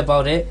Islamic knowledge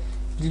about it,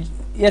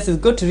 yes, it's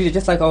good to read it,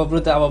 just like our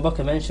brother Abu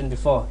Bakr mentioned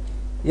before.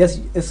 Yes,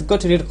 it's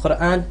good to read the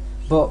Quran,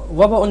 but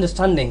what about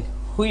understanding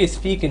who you're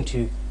speaking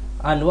to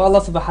and what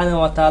Allah subhanahu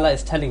wa ta'ala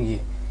is telling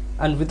you?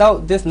 And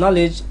without this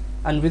knowledge,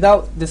 and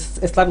without this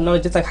Islamic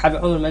knowledge, just like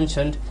Habib Umar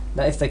mentioned,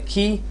 that is the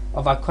key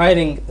of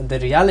acquiring the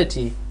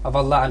reality of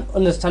Allah and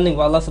understanding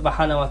what Allah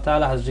subhanahu wa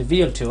ta'ala has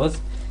revealed to us.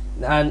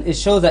 And it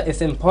shows that it's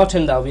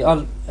important that we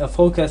all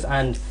focus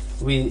and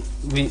we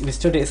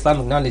study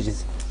Islamic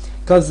knowledges,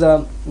 because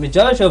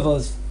majority of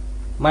us,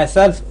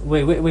 myself,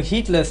 we're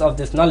heedless of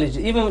this knowledge.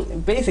 Even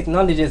basic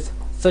knowledges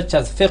such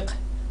as fiqh,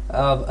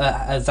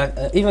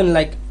 even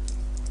like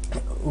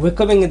we're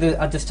coming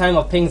at this time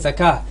of paying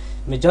zakah.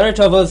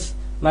 Majority of us,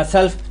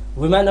 myself,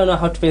 we might not know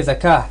how to pay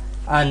zakah,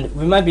 and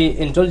we might be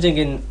indulging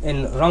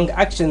in wrong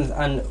actions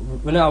and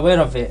we're not aware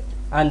of it.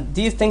 And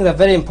these things are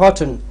very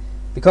important,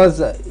 because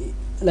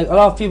like a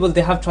lot of people,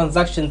 they have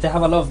transactions, they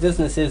have a lot of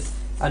businesses,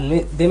 and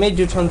they may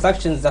do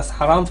transactions that's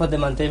haram for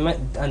them, and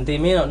they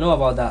may not know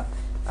about that,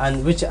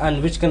 and which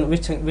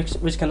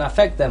can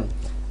affect them.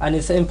 And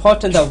it's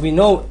important that we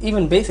know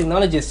even basic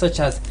knowledges such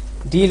as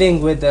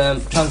dealing with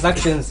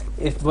transactions,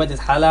 whether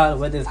it's halal,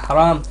 whether it's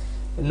haram,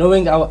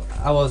 knowing our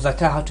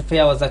zakah, how to pay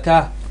our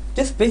zakah,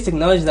 just basic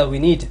knowledge that we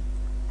need.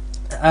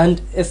 And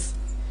it's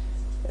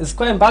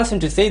quite embarrassing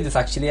to say this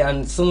actually,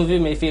 and some of you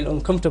may feel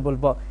uncomfortable,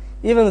 but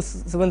even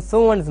when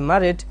someone is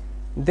married,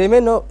 they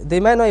might not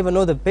even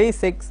know the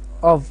basics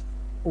of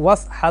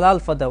what's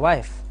halal for the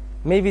wife.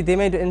 Maybe they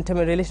may do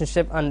intimate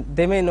relationship, and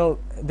they might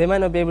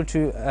not be able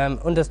to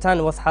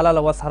understand what's halal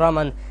or what's haram,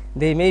 and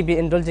they may be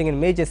indulging in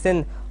major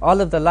sin all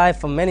of their life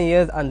for many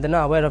years, and they're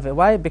not aware of it.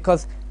 Why?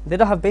 Because they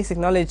don't have basic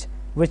knowledge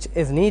which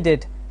is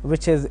needed,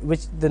 which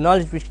the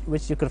knowledge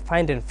which you could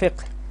find in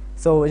fiqh.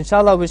 So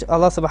inshallah, which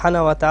Allah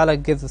subhanahu wa ta'ala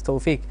gives us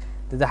tawfiq.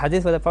 The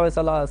hadith where the Prophet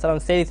sallallahu alaihi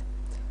wasallam says,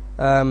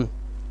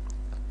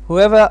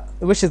 whoever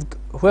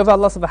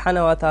Allah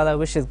subhanahu wa ta'ala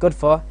wishes good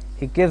for,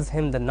 He gives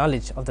him the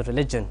knowledge of the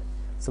religion.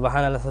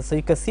 Subhanallah. So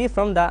you can see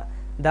from that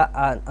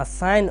a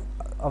sign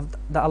of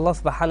that Allah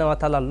subhanahu wa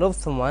ta'ala loves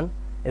someone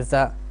is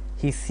that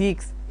he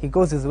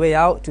goes his way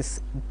out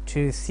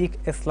to seek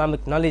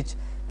Islamic knowledge,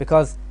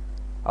 because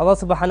Allah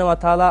subhanahu wa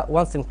ta'ala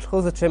wants him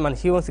closer to him, and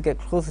he wants to get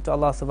closer to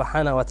Allah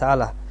subhanahu wa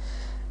ta'ala.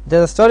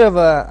 There's a story of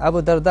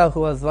Abu Darda,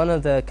 who was one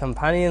of the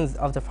companions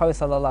of the Prophet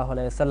sallallahu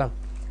alaihi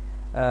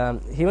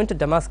wasallam. He went to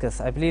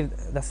Damascus. I believe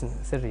that's in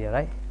Syria,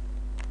 right?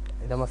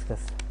 Damascus.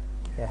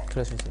 Yeah,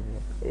 close to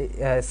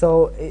Syria.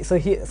 So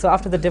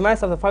after the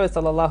demise of the Prophet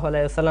sallallahu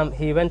alaihi wasallam,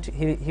 he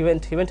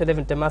went to live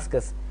in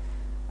Damascus,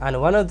 and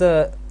one of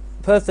the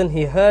person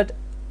he heard,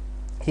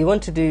 he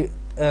wanted to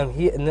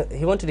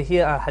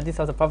hear a hadith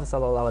of the Prophet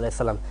sallallahu alaihi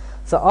wasallam.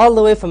 So all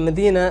the way from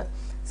Medina,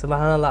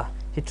 subhanallah,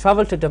 he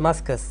traveled to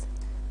Damascus.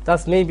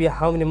 That's maybe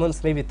how many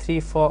months? Maybe 3,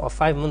 4 or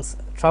 5 months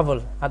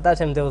travel. At that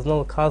time there was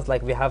no cars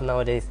like we have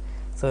nowadays.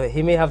 So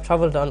he may have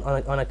traveled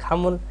on a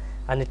camel,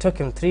 and it took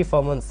him 3,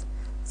 4 months.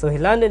 So he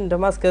landed in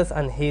Damascus,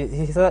 and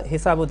he saw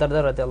Abu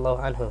Darda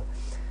radiallahu anhu,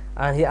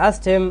 and he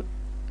asked him,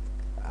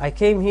 I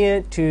came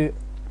here to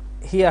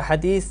hear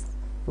hadith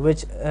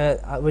which the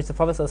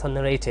Prophet sallallahu alaihi wasallam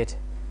narrated.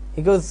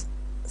 He goes,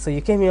 so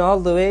you came here all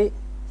the way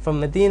from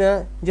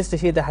Medina just to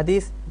hear the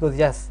hadith? He goes,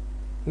 yes.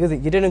 He goes, you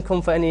didn't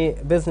come for any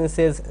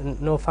businesses,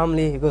 no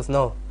family? He goes,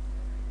 no.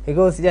 He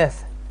goes,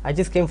 yes, I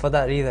just came for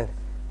that reason.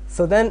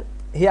 So then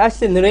he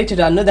actually narrated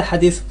another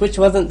hadith which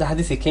wasn't the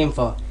hadith he came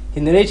for. he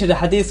narrated a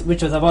hadith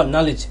which was about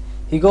knowledge.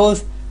 He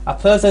goes, a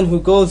person who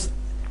goes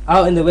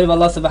out in the way of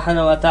Allah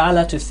subhanahu wa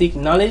ta'ala to seek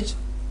knowledge,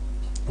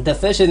 the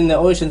fishes in the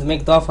oceans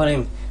make dua for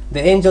him.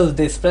 The angels,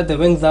 they spread their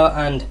wings out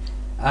and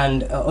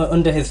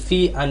under his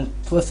feet and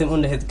puts him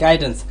under his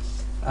guidance.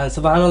 And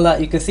subhanallah,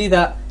 you can see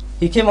that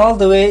he came all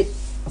the way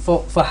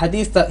for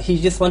hadith that he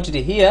just wanted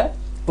to hear,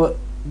 but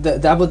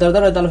the Abu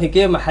Darda, he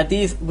gave him a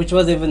hadith which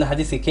wasn't even the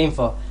hadith he came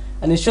for.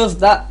 And it shows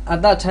that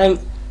at that time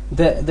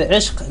the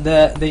ishq,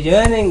 the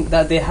yearning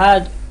that they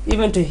had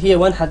even to hear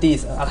one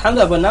hadith.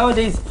 Alhamdulillah, but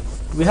nowadays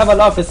we have a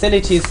lot of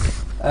facilities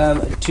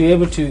to be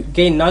able to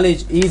gain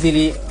knowledge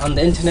easily on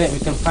the internet. We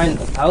can find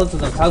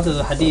thousands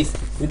of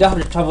hadith. We don't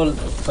have to travel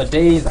for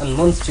days and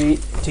months to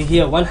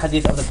hear one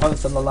hadith of the Prophet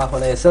sallallahu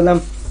alaihi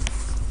wasallam.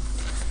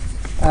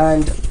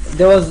 And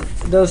there was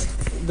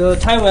the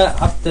time where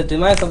after the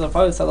demise of the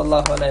Prophet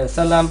sallallahu alaihi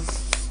wasallam,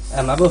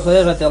 Abu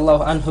Hurairah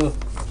radiallahu anhu,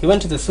 he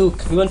went to the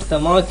souk, he went to the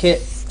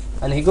market,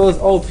 and he goes,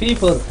 "Oh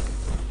people,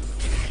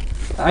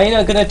 are you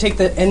not going to take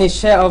any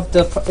share of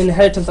the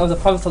inheritance of the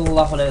Prophet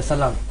sallallahu alaihi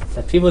wasallam?"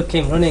 The people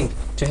came running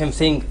to him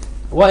saying,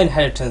 "What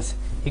inheritance?"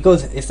 He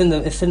goes, it's in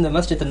the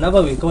Masjid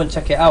al-Nabawi, go and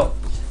check it out.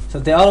 So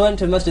they all went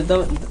to Masjid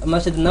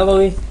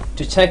al-Nabawi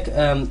to check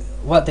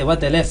what they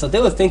left. So they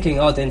were thinking,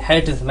 oh, the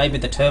inheritance might be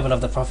the turban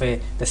of the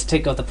Prophet, the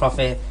stick of the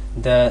Prophet,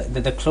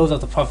 the clothes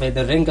of the Prophet,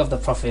 the ring of the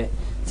Prophet.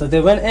 So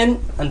they went in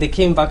and they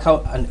came back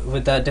out and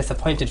with a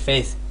disappointed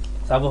face.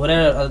 So Abu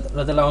Hurairah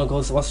radiallahu anhu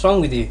goes, "What's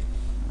wrong with you?"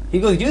 He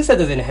goes, "You said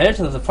there's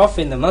inheritance of the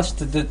Prophet in the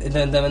masjid,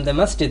 in the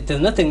masjid,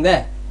 there's nothing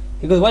there."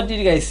 He goes, "What did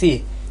you guys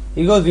see?"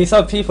 He goes, "We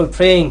saw people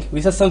praying,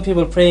 we saw some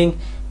people praying,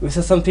 we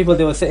saw some people,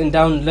 they were sitting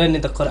down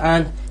learning the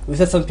Quran, we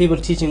saw some people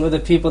teaching other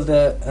people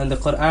the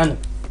Quran."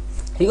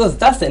 He goes,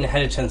 "That's the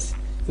inheritance."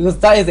 He goes,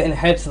 "That is the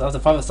inheritance of the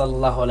Prophet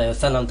sallallahu alaihi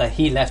wasallam that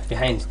he left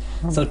behind.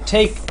 So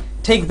take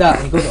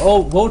that." He goes, "Oh,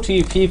 woe to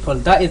you people,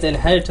 that is the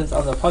inheritance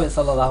of the Prophet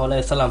sallallahu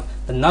alaihi wasallam,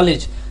 the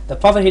knowledge. The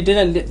Prophet, he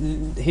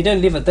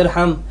didn't leave a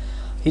dirham,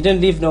 he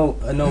didn't leave no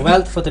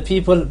wealth for the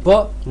people,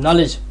 but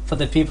knowledge for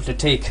the people to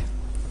take."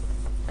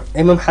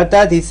 Imam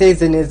Haddad, he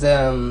says in his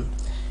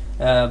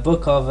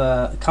book of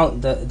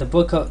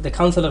the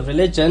Council of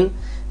Religion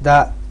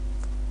that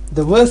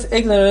the worst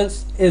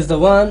ignorance is the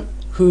one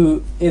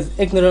who is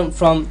ignorant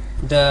from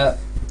the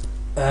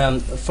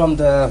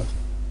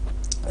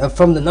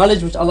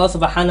knowledge which Allah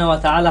subhanahu wa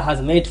ta'ala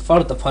has made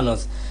fard upon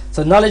us.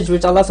 So knowledge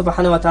which Allah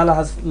subhanahu wa ta'ala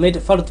has made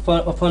fard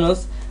upon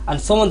us, and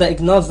someone that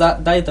ignores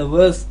that is the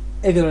worst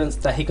ignorance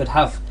that he could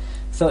have.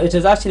 So it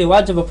is actually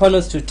wajib upon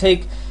us to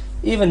take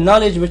even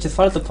knowledge which is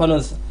fard upon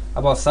us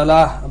about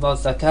salah, about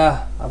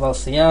zakah, about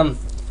siyam,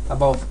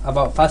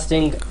 about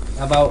fasting,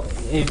 about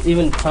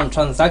even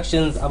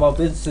transactions, about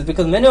businesses.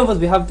 Because many of us,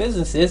 we have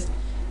businesses,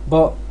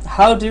 but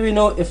how do we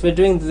know if we're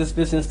doing this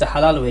business the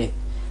halal way?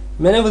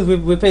 Many of us,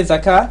 we pay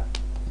zakah.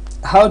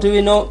 How do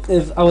we know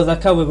if our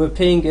zakah we're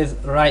paying is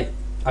right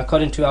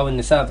according to our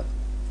nisab?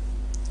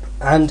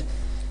 And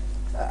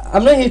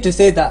I'm not here to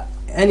say that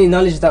any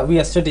knowledge that we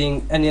are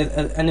studying, any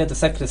of the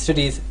secular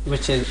studies,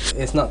 which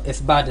is not,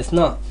 it's bad. It's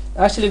not.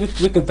 Actually,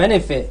 we could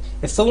benefit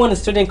if someone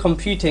is studying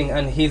computing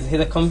and he's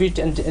a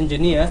computer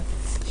engineer.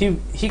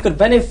 He could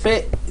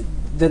benefit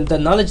the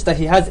knowledge that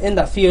he has in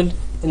that field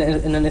in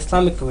an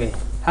Islamic way.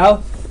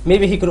 How?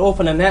 Maybe he could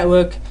open a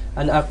network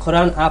and a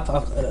Quran app,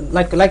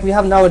 like we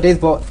have nowadays.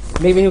 But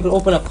maybe he could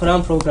open a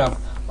Quran program.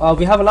 Or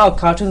we have a lot of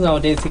cartoons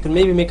nowadays. He could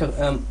maybe make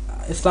a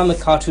Islamic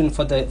cartoon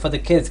for the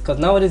kids, because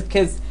nowadays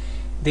kids,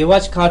 they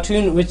watch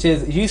cartoon which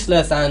is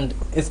useless and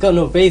it's got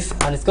no base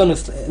and it's got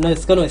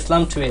no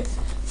Islam to it.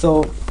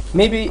 So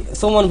maybe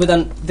someone with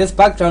this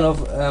background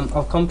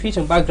of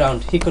computing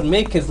background, he could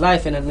make his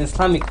life in an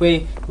Islamic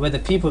way where the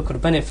people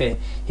could benefit.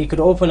 He could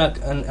open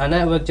a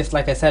network, just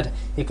like I said.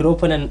 He could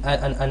open a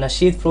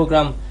nasheed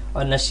program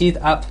or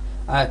nasheed app,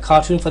 a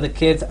cartoon for the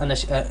kids, and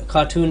a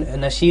cartoon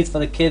and nasheeds for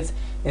the kids.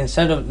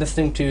 Instead of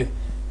listening to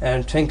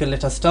Twinkle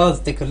Little Stars,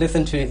 they could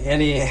listen to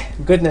any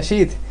good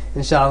nasheed,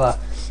 inshallah.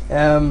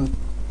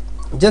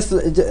 Just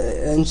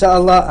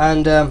inshallah.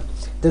 And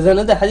there's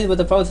another hadith where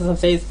the Prophet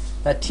says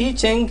that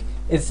teaching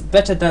is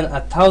better than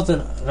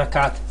 1,000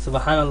 rakat.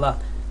 Subhanallah.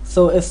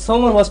 So if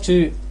someone was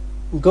to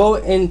go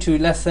into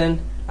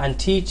lesson and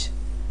teach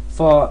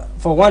for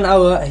 1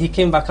 hour, he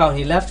came back out,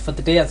 he left for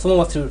the day, and someone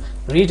was to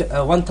read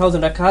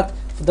 1,000 rakat,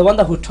 the one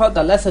who taught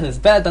that lesson is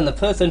better than the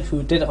person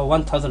who did a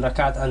 1,000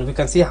 rakat. And we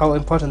can see how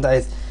important that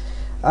is.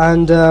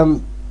 And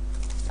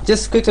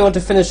just quickly, I want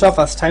to finish off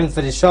as time is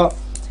very short.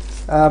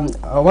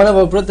 One of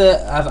our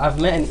brother I've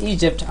met in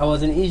Egypt, I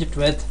was in Egypt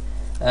with,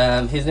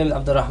 his name is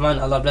Abdul Rahman,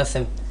 Allah bless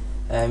him.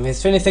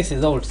 He's 26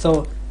 years old.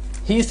 So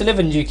he used to live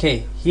in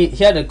UK. He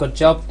had a good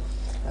job,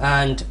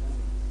 and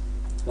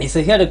he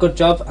had a good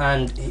job,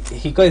 and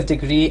he got his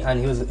degree, and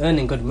he was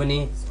earning good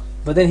money.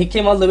 But then he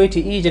came all the way to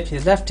Egypt. He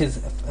left his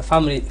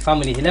family.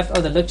 He left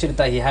all the luxury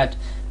that he had,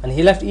 and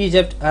he left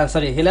Egypt.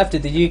 He left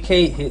the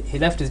UK. He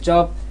left his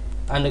job,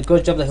 and a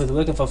good job that he was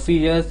working for 3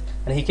 years,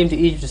 and he came to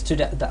Egypt to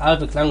study the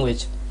Arabic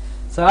language.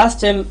 So I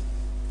asked him,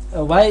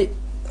 why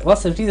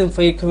what's the reason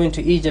for you coming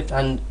to Egypt,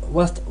 and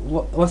what's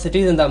the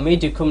reason that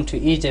made you come to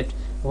Egypt?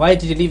 Why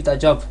did you leave that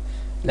job?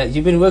 Like,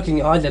 you've been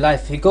working all your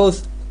life. He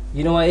goes,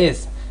 you know what it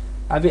is?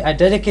 I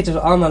dedicated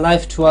all my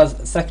life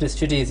towards secular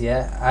studies.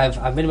 Yeah,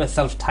 I've made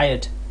myself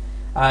tired,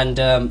 and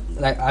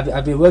like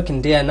I've been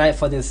working day and night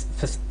for this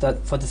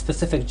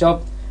specific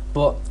job,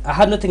 but I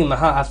had nothing in my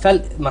heart. I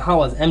felt my heart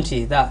was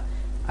empty. That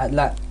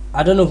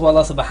I don't know who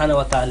Allah subhanahu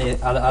wa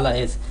ta'ala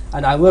is,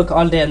 and I work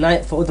all day and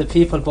night for other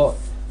people, but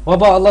what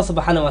about Allah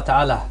subhanahu wa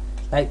ta'ala?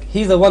 Like,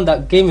 He's the one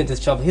that gave me this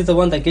job, He's the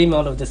one that gave me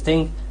all of this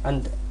thing,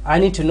 and I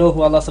need to know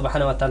who Allah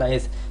subhanahu wa ta'ala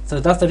is. So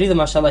that's the reason,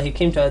 mashallah, he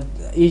came to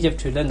Egypt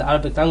to learn the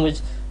Arabic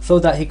language, so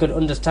that he could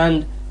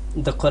understand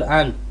the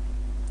Quran.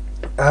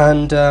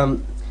 And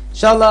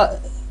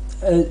inshallah,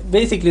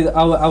 basically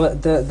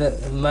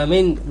my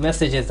main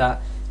message is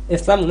that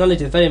Islamic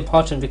knowledge is very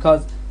important,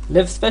 because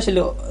especially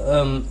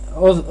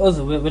us,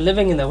 we're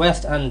living in the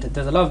West, and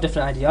there's a lot of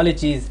different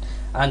ideologies,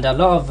 and a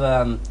lot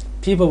of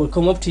people will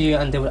come up to you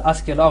and they will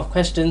ask you a lot of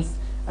questions,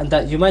 and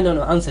that you might not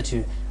know answer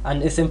to.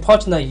 And it's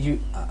important that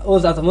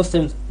us as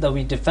Muslims, that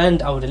we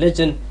defend our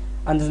religion.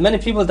 And there's many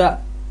people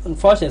that,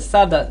 unfortunately, it's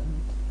sad that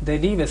they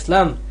leave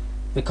Islam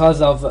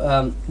because of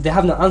they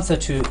have no answer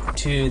to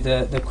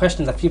the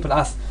questions that people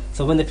ask.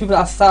 So when the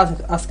people start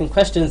asking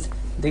questions,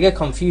 they get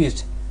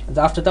confused. And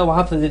after that, what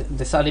happens?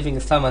 They start leaving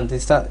Islam, and they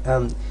start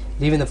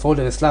leaving the fold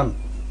of Islam.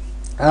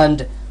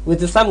 And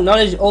with Islamic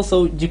knowledge,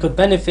 also, you could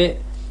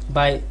benefit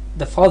by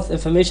the false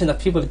information that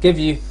people give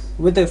you.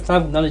 With the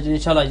Islamic knowledge,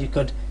 inshallah, you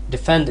could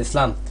defend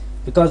Islam,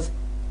 because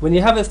when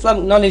you have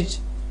Islamic knowledge,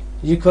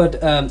 you could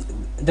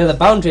there's a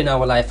boundary in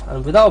our life,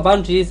 and without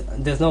boundaries,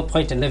 there's no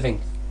point in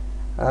living.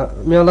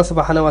 May Allah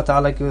subhanahu wa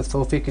ta'ala give us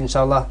tawfiq,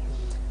 inshallah.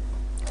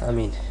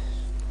 Ameen.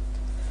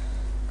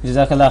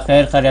 Jazakallah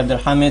khair, Qari Abdul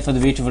Hamid, for the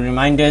beautiful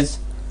reminders.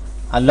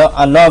 A lot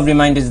of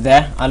reminders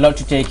there, a lot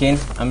to take in.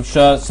 I'm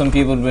sure some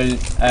people will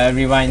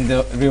rewind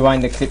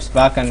the clips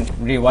back and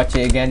rewatch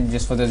it again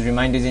just for those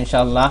reminders,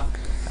 inshallah.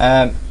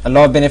 A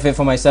lot of benefit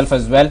for myself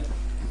as well.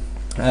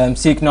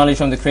 Seek knowledge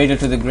from the cradle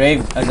to the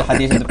grave, as the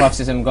hadith of the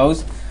Prophet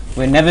goes.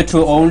 We're never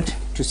too old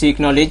to seek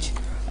knowledge,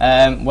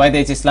 whether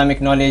it's Islamic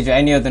knowledge or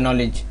any other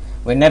knowledge.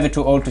 We're never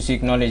too old to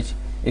seek knowledge.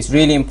 It's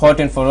really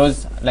important for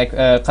us, like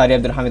Qari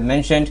Abdul Hamid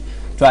mentioned,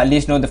 to at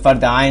least know the Fard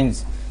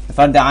Ains. The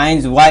Fard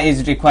Ains, why is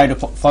it required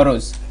for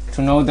us?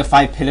 To know the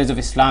 5 pillars of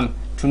Islam,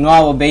 to know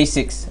our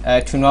basics,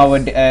 to know our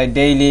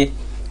daily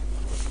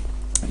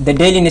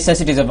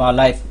necessities of our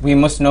life. We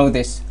must know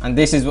this, and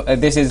this is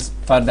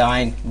Fard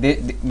Ain.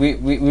 We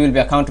will be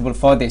accountable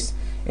for this.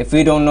 If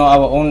we don't know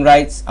our own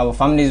rights, our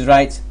family's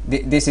rights,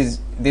 this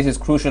is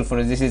crucial for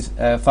us. This is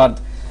Fard.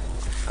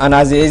 And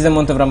as it is the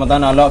month of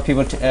Ramadan, a lot of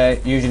people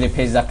usually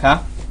pay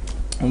zakah.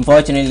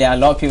 Unfortunately, a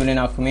lot of people in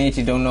our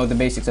community don't know the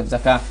basics of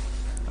zakah,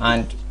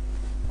 and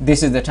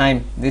this is the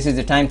time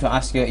to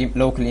ask your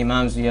local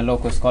imams, your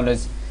local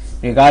scholars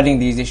regarding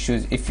these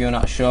issues if you're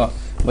not sure.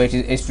 But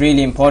it's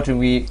really important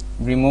we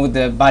remove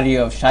the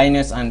barrier of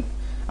shyness and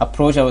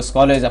approach our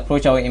scholars,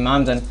 approach our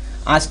imams, and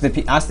ask the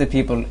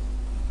people.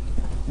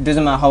 It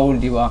doesn't matter how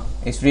old you are.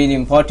 It's really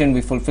important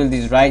we fulfill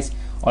these rights,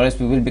 or else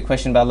we will be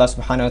questioned by Allah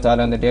subhanahu wa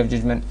ta'ala on the Day of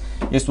Judgment.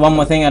 Just one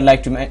more thing I'd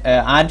like to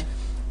add,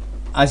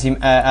 as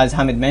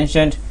Hamid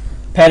mentioned,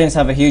 parents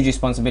have a huge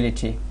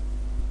responsibility.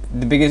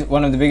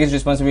 One of the biggest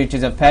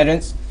responsibilities of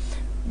parents.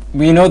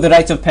 We know the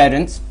rights of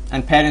parents,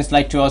 and parents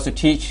like to also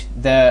teach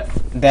their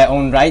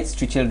own rights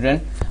to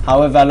children.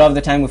 However, a lot of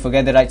the time we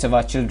forget the rights of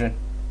our children.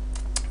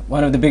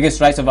 One of the biggest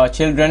rights of our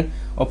children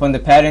upon the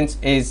parents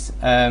is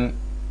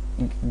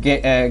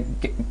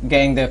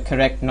getting the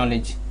correct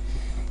knowledge,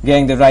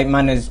 getting the right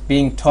manners,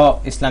 being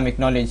taught Islamic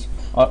knowledge,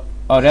 or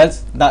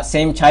else that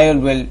same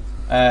child will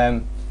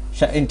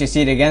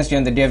intercede against you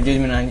on the Day of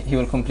Judgment, and he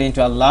will complain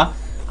to Allah,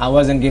 I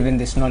wasn't given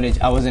this knowledge,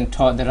 I wasn't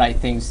taught the right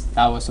things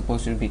that I was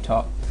supposed to be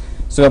taught.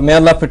 So may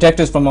Allah protect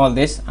us from all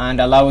this and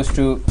allow us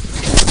to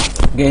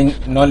gain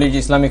knowledge,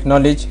 Islamic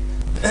knowledge,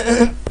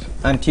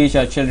 and teach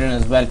our children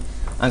as well.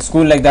 And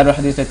school like Darul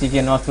Hadis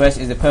Latifiah Northwest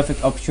is a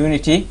perfect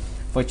opportunity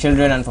for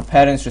children and for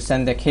parents to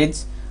send their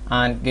kids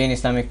and gain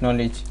Islamic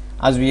knowledge.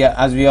 As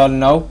we all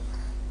know,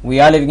 we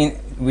are living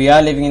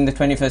in the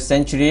 21st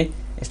century.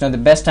 It's not the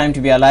best time to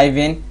be alive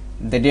in.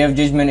 The Day of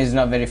Judgment is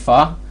not very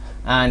far,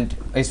 and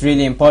it's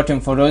really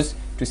important for us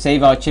to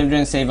save our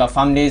children, save our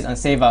families, and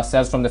save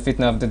ourselves from the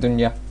fitna of the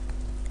dunya.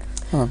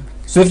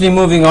 Swiftly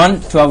moving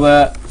on to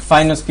our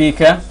final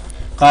speaker,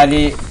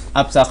 Qari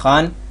Absa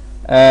Khan.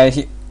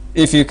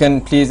 If you can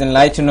please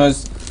enlighten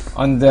us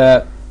on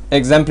the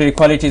exemplary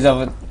qualities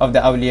of the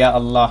awliya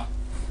Allah.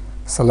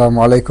 As-salāmu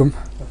ʿalaykum.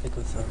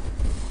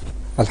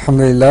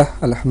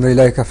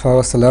 Alhamdulillah kafa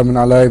wa salamun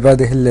ala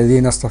ibadihi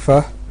alladhina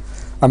astafah.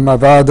 Amma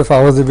ba'du,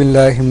 fa'udhu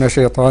billahi minash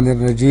shaitanir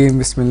rajim.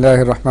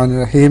 Bismillahir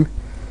rahmanir rahim.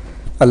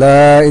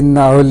 Ala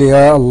inna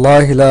awliya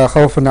Allahi la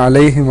khawfun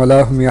alayhim wa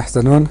la hum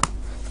yahzanun.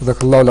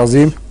 Sadaqallahu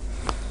al-azim.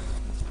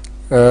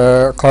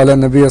 Qala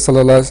an-nabiy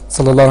sallallahu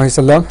alayhi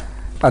wasallam,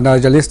 ana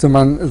jalistu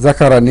man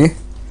dhakarani.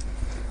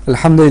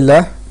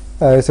 Alhamdulillah,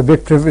 it's a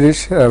big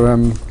privilege,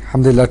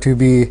 alhamdulillah, to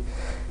be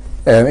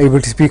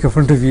able to speak in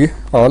front of you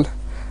all.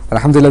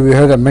 Alhamdulillah, we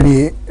heard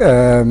many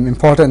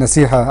important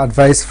nasiha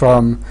advice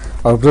from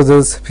our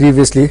brothers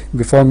previously,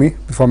 before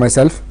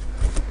myself,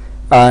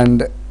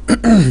 and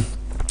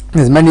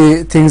there's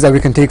many things that we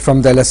can take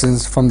from their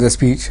lessons, from their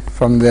speech,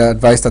 from the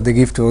advice that they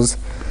give to us.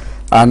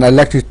 And I'd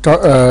like to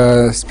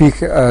speak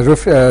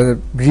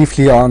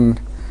briefly on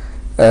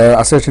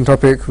a certain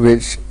topic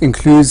which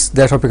includes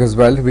their topic as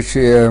well, which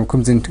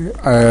comes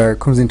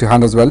into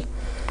hand as well.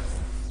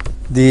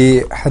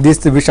 The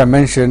hadith which I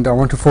mentioned, I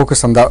want to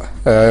focus on that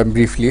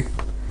briefly.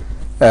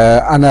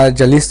 Ana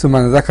jalistu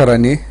man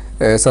dhakarani.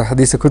 It's a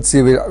hadith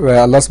Qudsi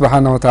where Allah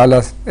subhanahu wa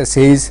ta'ala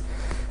says,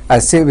 I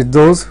sit with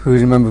those who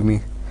remember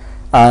me.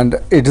 And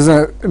it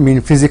doesn't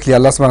mean physically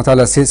Allah subhanahu wa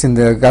ta'ala sits in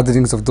the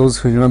gatherings of those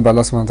who remember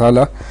Allah subhanahu wa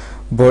ta'ala,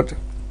 but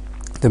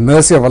the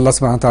mercy of Allah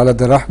subhanahu wa ta'ala,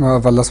 the rahmah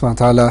of Allah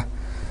subhanahu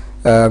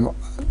wa ta'ala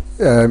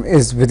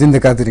is within the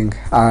gathering,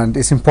 and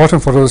it's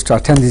important for us to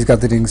attend these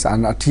gatherings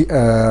and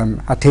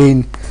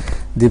attain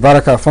the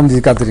barakah from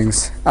these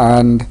gatherings.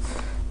 And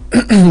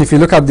if you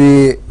look at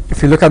the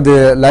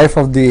life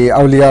of the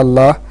awliya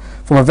Allah,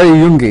 from a very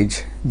young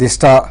age they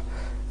start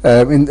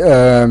in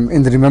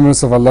the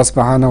remembrance of Allah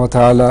subhanahu wa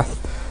ta'ala.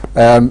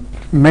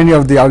 Many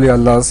of the awliya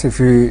Allahs, if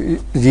you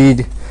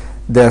read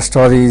their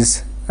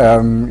stories,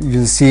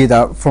 you'll see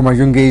that from a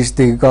young age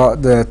they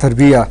got the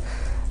tarbiyah,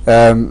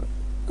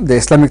 the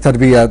Islamic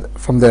tarbiyah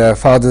from their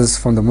fathers,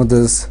 from the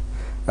mothers,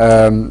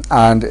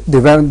 and they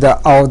went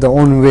out their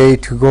own way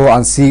to go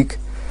and seek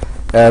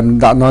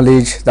that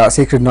knowledge, that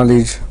sacred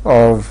knowledge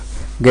of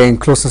getting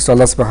closest to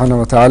Allah subhanahu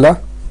wa ta'ala.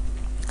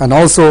 And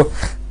also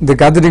the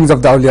gatherings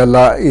of the awliya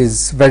Allah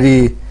is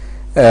very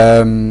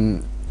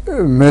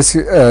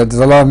mercy, there's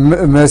a lot of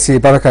mercy,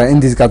 barakah in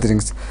these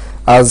gatherings,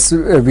 as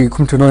we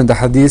come to know in the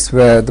hadith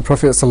where the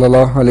Prophet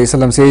sallallahu alaihi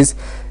wasallam says,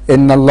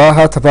 inna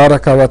Allah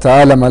tabaraka wa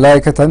ta'ala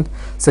malaikatan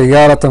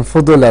sayyaratan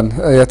fudulan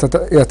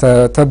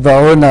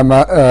yatatabba'una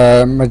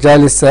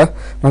majalisa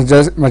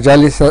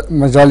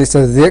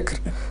dhikr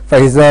fa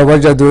idha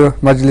wajadu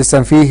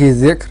majlisan fihi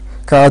dhikr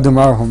ka'adu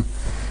ma'ahum.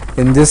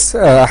 In this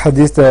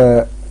hadith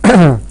the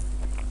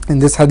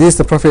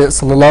Prophet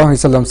sallallahu alaihi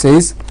wasallam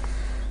says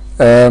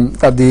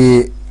that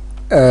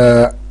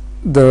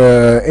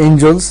the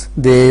angels,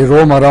 they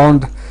roam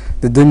around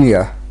the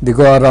dunya, they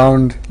go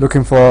around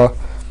looking for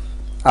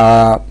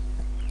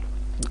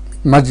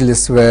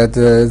majlis where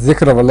the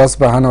dhikr of Allah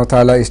subhanahu wa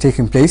ta'ala is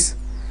taking place,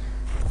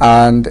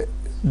 and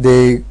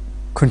they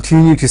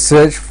continue to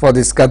search for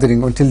this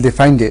gathering until they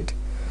find it.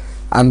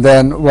 And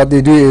then what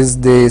they do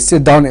is they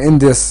sit down in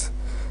this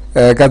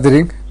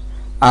gathering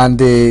and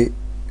they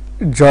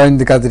join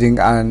the gathering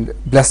and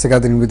bless the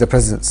gathering with the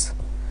presence.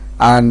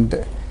 And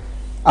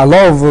a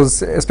lot of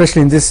us,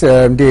 especially in this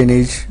day and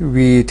age,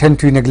 we tend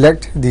to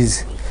neglect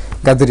these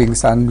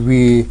gatherings, and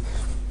we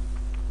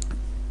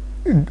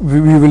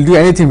will do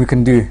anything we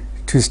can do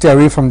to stay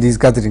away from these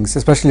gatherings,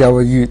 especially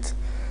our youth.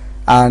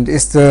 And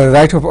it's the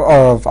right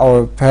of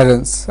our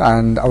parents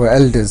and our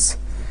elders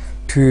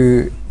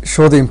to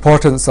show the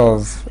importance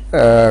of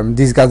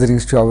these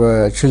gatherings to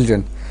our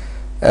children,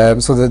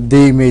 so that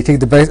they may take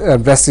the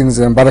blessings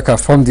and barakah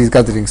from these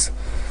gatherings.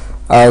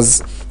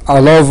 As a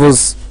lot of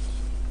us,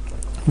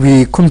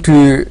 we come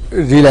to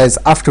realize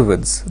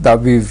afterwards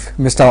that we've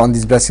missed out on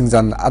these blessings,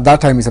 and at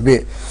that time it's a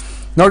bit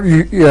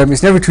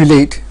it's never too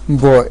late,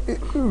 but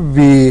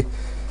we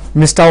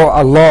missed out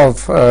a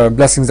lot of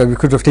blessings that we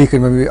could have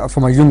taken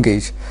from a young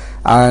age.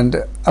 And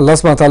Allah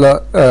subhanahu wa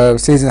ta'ala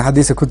says in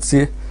Hadith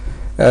Qudsi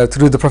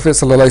through the Prophet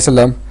sallallahu alaihi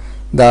wasallam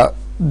that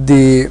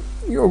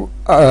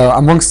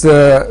amongst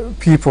the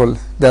people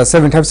there are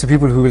 7 types of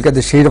people who will get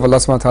the shade of Allah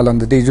subhanahu wa ta'ala on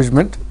the day of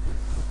judgment.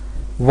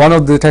 One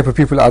of the type of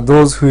people are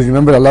those who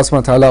remember Allah subhanahu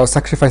wa ta'ala or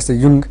sacrifice their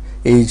young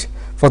age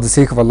for the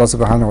sake of Allah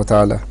subhanahu wa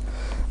ta'ala.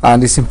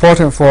 And it's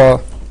important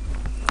for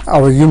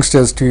our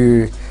youngsters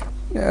to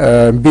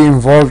be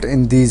involved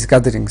in these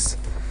gatherings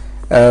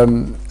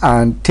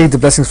and take the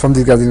blessings from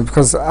these gatherings,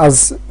 because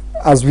as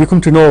we come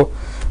to know,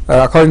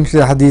 according to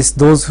the hadith,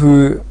 those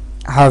who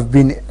have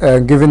been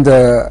given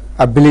the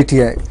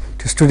ability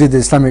to study the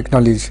Islamic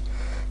knowledge,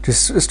 to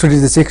study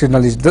the sacred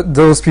knowledge,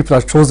 those people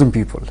are chosen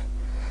people.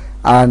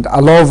 And a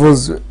lot of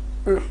us,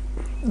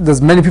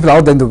 there's many people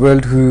out there in the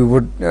world who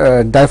would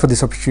die for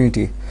this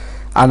opportunity,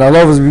 and a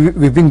lot of us,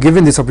 we've been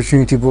given this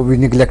opportunity but we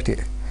neglect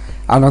it,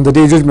 and on the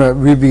day of judgment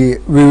we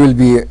will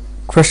be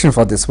questioned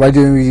for this. Why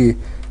didn't we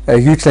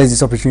utilize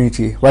this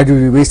opportunity? Why do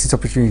we waste this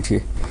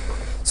opportunity?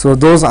 So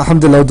those,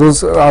 alhamdulillah,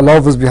 a lot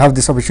of us, we have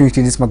this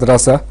opportunity in this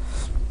madrasa,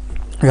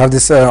 we have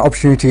this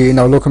opportunity in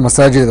our local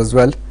masajid as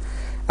well,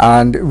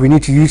 and we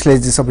need to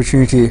utilize this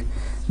opportunity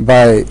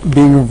by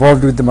being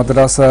involved with the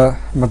madrasa,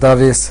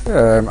 madaris,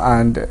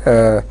 and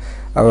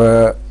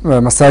our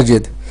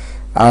masajid.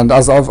 And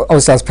as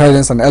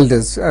parents and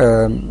elders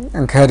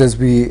and carers,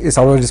 it's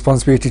our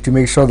responsibility to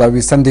make sure that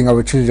we're sending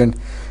our children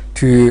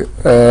to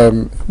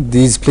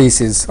these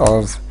places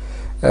where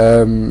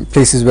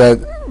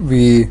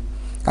we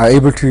are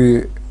able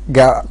to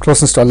get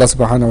closeness to Allah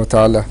subhanahu wa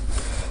ta'ala.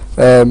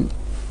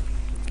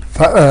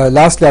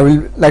 Lastly, I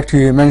would like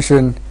to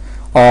mention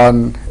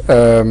on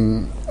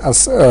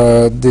as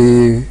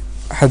the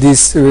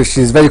hadith which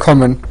is very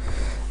common.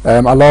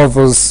 A lot of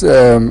us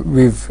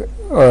we've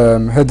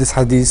heard this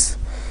hadith.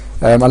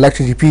 I'd like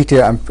to repeat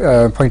it and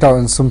point out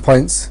on some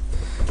points.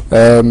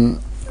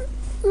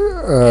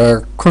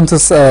 كنت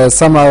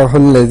سمعه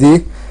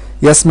الذي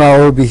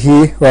يسمع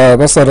به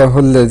وبصره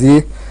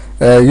الذي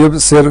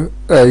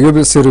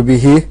يبصر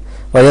به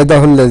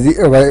ويده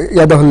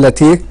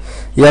التي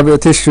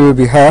يبطش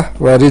بها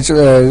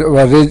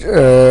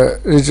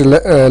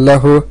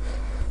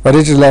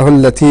ورجله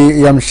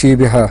التي يمشي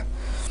بها.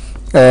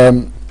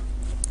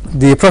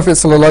 The Prophet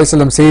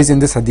ﷺ says in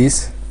this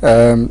hadith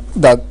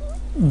that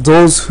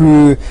those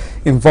who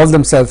involve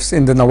themselves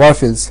in the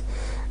nawafils,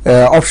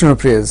 optional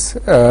prayers,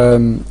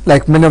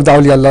 like many of the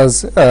awliya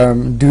Allahs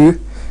do,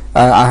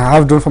 I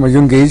have done from a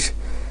young age,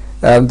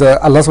 Allah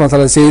subhanahu wa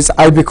ta'ala says,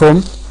 I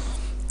become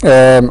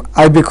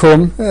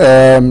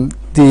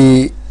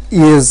the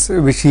ears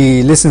which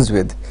he listens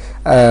with,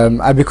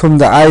 I become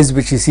the eyes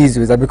which he sees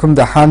with, I become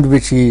the hand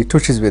which he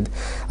touches with,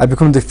 I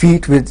become the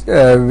feet with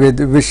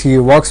which he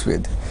walks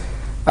with.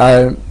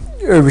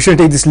 We shouldn't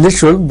take this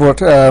literal,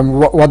 but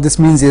what this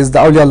means is the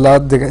awliya Allah,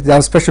 they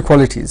have special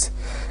qualities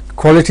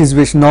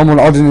which normal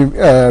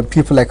ordinary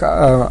people like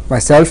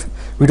myself,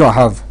 we don't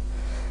have.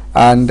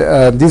 And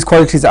these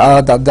qualities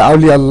are that the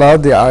awliya Allah,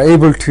 they are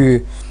able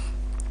to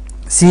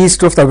see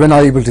stuff that we're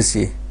not able to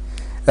see.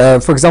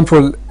 For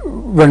example,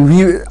 when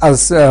we,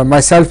 as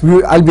myself,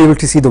 I'll be able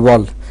to see the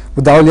wall,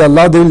 but the awliya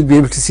Allah, they will be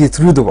able to see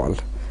through the wall,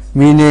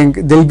 meaning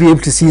they'll be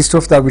able to see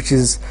stuff that which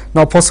is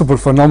not possible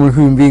for normal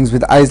human beings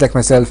with eyes like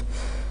myself.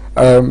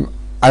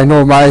 I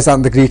know my eyes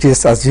aren't the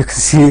greatest, as you can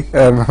see.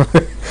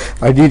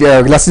 I need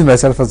glasses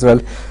myself as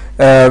well.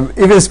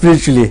 Even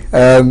spiritually,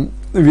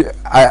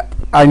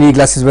 I need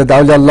glasses, but the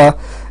awliya Allah,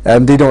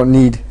 they don't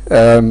need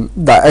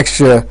that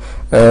extra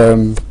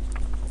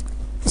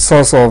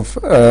source of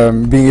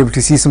being able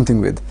to see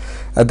something with.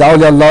 The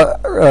awliya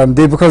Allah,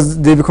 because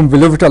they become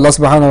beloved to Allah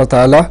subhanahu wa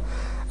ta'ala,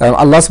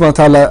 Allah subhanahu wa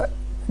ta'ala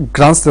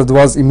grants the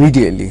du'as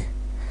immediately.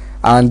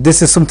 And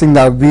this is something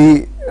that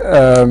we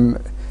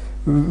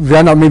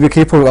are not maybe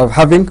capable of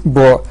having,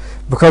 but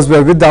because we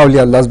are with the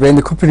awliya Allahs, we are in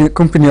the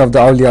company of the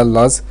awliya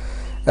Allahs,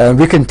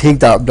 we can take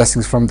that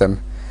blessings from them.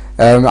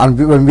 And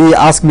when we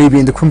ask maybe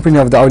in the company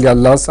of the awliya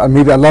Allahs, and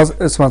maybe Allah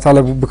subhanahu wa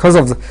ta'ala, because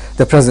of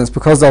the presence,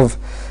 because of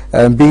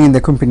being in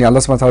the company, Allah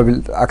subhanahu wa ta'ala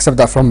will accept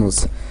that from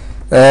us.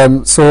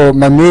 So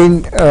my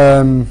main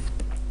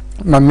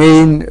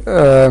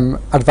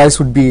advice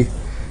would be,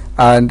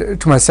 and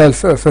to myself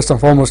first and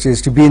foremost,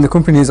 is to be in the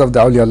companies of the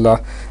awliya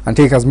Allah and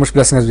take as much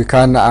blessing as we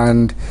can,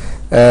 and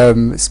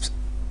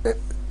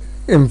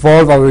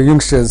involve our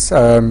youngsters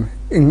in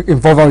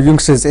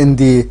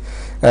the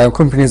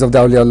companies of the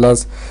awliya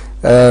Allahs.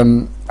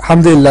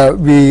 Alhamdulillah,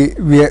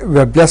 we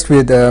are blessed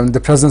with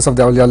the presence of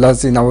the awliya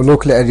Allahs in our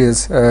local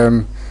areas,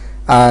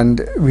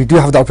 and we do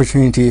have the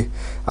opportunity.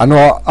 I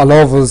know a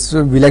lot of us,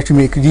 we like to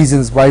make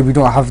reasons why we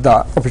don't have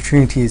the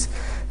opportunities,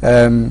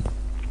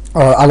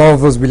 or a lot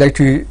of us, we like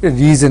to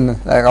reason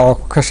or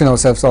question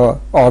ourselves, or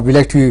we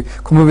like to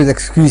come up with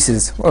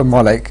excuses, or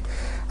more like,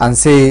 and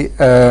say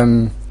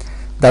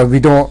that we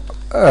don't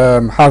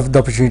have the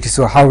opportunity,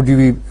 so how do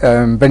we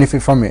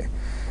benefit from it?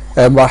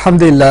 But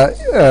alhamdulillah,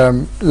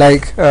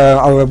 like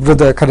our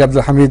brother Qari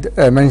Abdul Hamid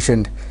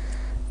mentioned,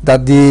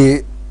 that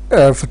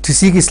to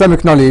seek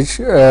Islamic knowledge,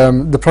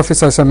 the Prophet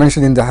ﷺ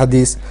mentioned in the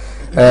hadith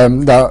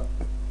that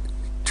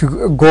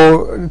to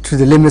go to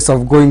the limits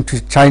of going to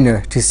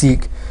China to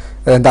seek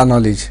that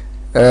knowledge,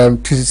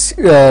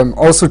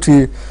 also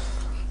to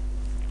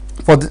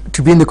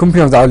be in the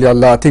company of the awliya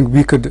Allah. I think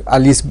we could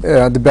at least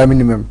at the bare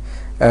minimum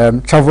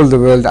travel the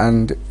world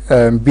and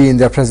be in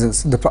their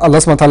presence. Allah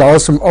subhanahu wa ta'ala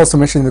also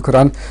mentioned in the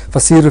Quran,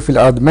 Fasiru fil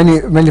ard,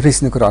 many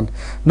places in the Quran,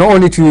 not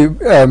only to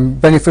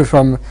benefit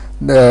from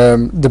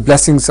the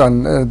blessings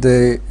and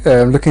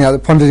looking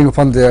at, pondering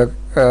upon the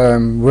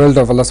world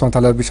of Allah subhanahu wa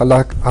ta'ala, which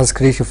Allah has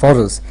created for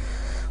us,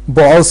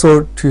 but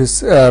also to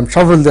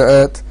travel the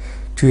earth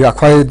to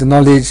acquire the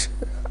knowledge,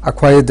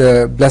 acquire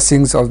the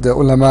blessings of the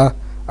ulama,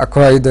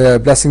 acquire the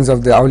blessings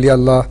of the awliya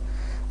Allah.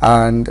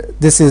 And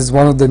this is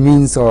one of the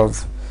means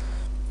of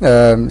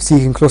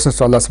seeking closeness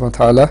to Allah subhanahu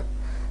wa ta'ala.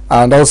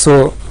 And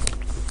also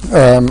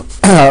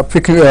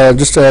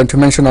just to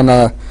mention on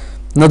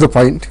another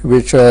point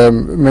which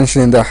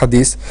mentioned in the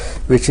hadith,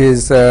 which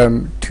is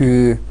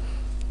to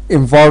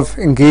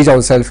engage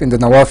ourselves in the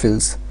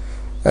nawafils.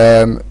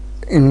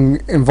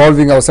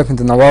 Involving ourselves in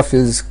the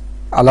nawafils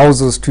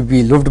allows us to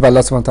be loved by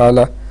Allah subhanahu wa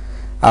ta'ala,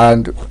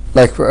 and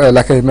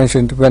like I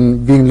mentioned,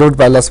 when being loved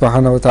by Allah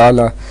subhanahu wa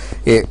ta'ala,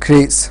 it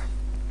creates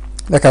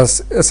like a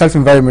self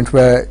environment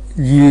where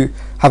you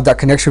have that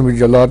connection with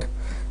your Lord,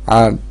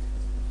 and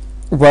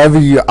whatever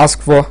you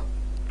ask for,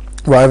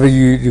 whatever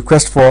you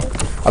request for,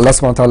 Allah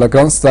subhanahu wa ta'ala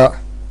grants that.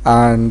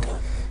 And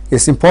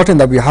it's important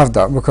that we have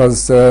that,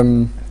 because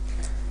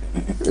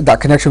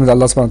that connection with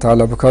Allah subhanahu wa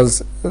ta'ala,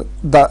 because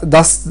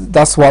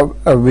that's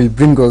what will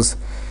bring us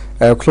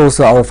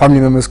closer, our family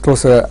members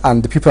closer,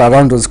 and the people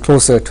around us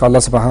closer to Allah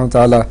subhanahu wa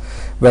ta'ala.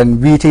 When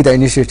we take the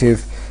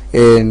initiative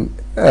in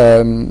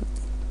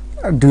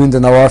doing the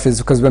nawafils,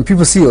 because when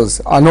people see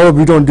us, I know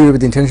we don't do it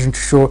with the intention to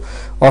show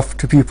off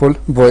to people,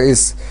 but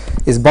it's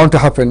bound to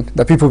happen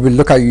that people will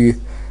look at you,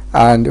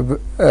 and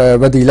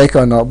whether you like it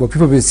or not, but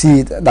people will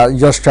see that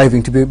you're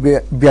striving to be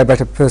a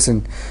better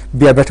person,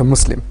 be a better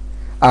Muslim.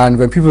 And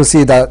when people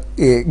see that,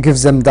 it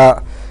gives them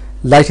that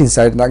light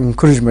inside, that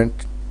encouragement,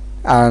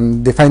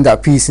 and they find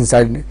that peace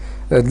inside.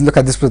 Look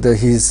at this brother,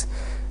 he's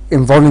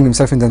involving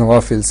himself in the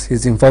nawafils,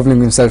 he's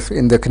involving himself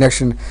in the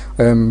connection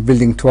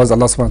building towards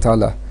Allah subhanahu wa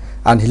ta'ala,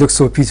 and he looks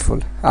so peaceful,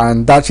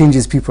 and that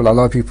changes people, a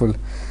lot of people,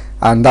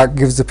 and that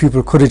gives the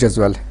people courage as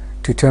well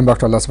to turn back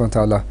to Allah subhanahu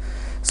wa ta'ala.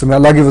 So may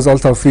Allah give us all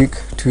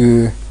tawfiq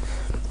to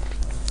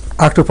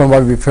act upon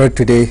what we've heard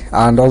today,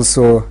 and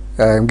also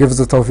give us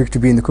the tawfiq to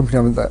be in the company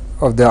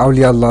of the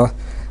awliya Allah,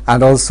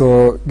 and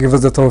also give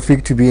us the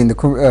tawfiq to be in the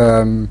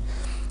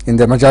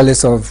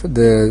majalis of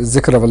the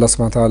zikr of Allah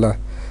subhanahu wa ta'ala.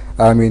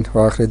 Ameen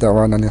wa akhir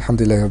da'wana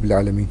alhamdulillahi rabbil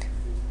alameen.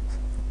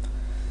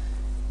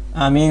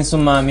 Ameen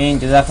summa ameen.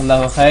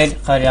 Jazakallahu khair.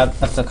 Qari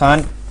Abdul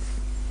Khan.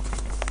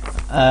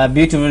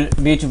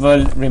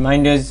 Beautiful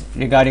reminders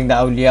regarding the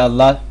awliya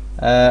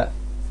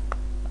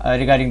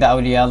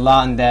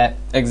Allah, and their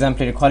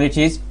exemplary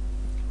qualities.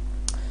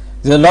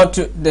 There's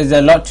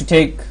a lot to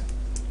take.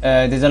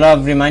 There's a lot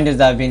of reminders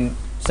that have been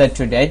said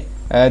today.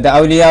 The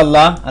awliya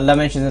Allah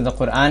mentions in the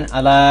Quran,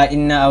 Ala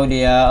inna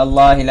awliya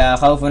Allahi la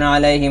khawfun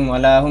alayhim wa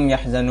la hum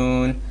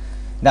yahzanun.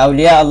 The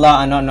awliya Allah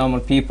are not normal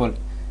people.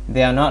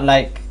 They are not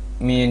like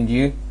me and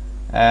you.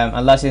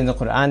 Allah says in the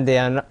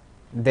Quran,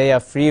 they are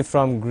free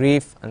from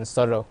grief and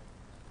sorrow.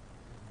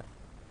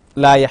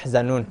 La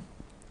yahzanun.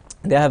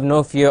 They have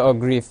no fear or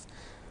grief.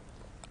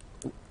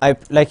 Like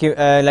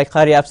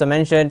Qari Absa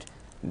mentioned,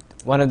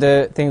 one of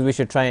the things we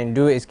should try and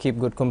do is keep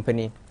good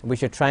company. We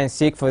should try and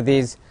seek for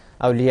these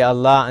awliya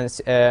Allah and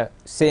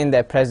sit in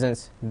their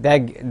presence.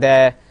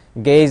 Their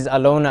gaze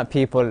alone at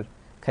people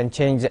can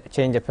change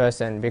a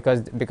person,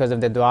 because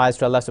of their du'as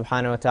to Allah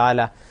subhanahu wa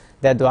ta'ala.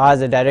 Their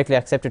du'as are directly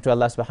accepted to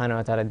Allah subhanahu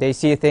wa ta'ala. They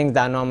see things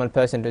that a normal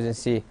person doesn't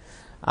see.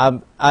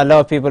 A lot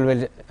of people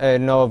will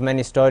know of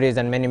many stories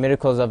and many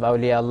miracles of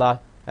awliya Allah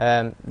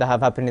that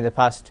have happened in the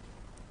past,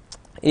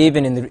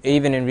 even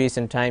in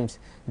recent times.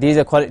 These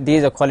are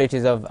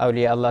qualities of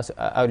awliya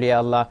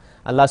Allah.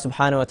 Allah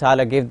subhanahu wa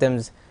ta'ala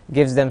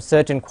gives them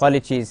certain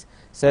qualities,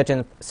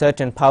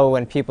 certain power.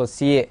 When people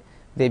see it,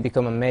 they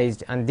become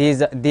amazed, and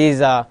these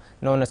are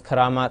known as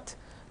karamat.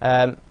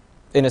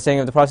 In a saying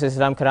of the Prophet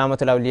ﷺ,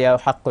 karamatul awliya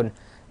haqqun.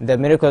 The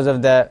miracles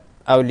of the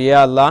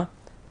awliya Allah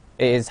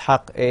is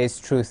haqq, is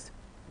truth.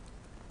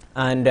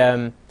 And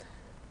the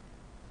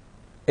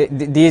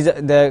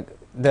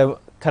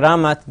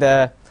karamat,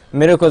 the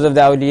miracles of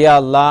the awliya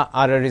Allah,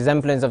 are a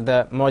resemblance of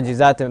the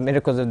mu'jizat, the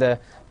miracles of the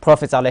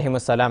Prophets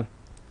alayhimus salam.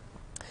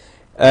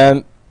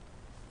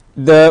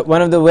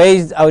 One of the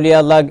ways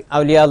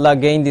awliya Allah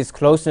gain this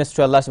closeness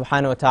to Allah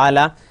subhanahu wa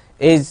ta'ala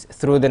is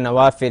through the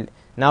nawafil.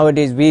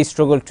 Nowadays we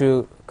struggle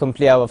to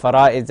complete our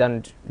faraids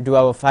and do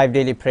our 5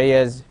 daily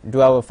prayers,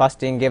 do our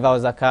fasting, give our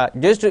zakat,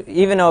 just to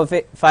even our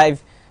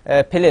 5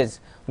 pillars.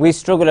 We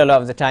struggle a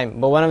lot of the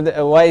time. But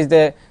what is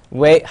the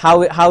way,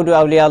 how do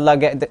awliya Allah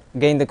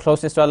gain the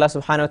closeness to Allah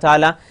subhanahu wa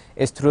ta'ala?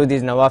 Is through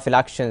these nawafil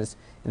actions.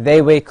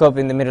 They wake up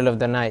in the middle of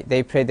the night,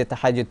 they pray the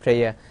tahajjud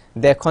prayer,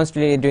 they're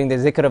constantly doing the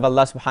zikr of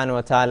Allah subhanahu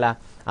wa ta'ala.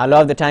 A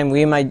lot of the time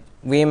we might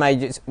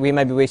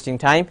be wasting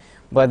time,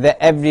 but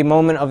every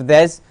moment of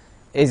theirs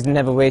is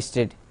never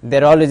wasted.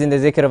 They're always in the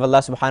zikr of Allah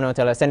subhanahu wa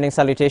ta'ala, sending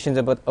salutations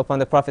upon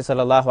the Prophet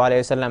sallallahu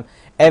alayhi wasallam.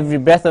 Every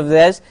breath of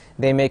theirs,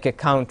 they make it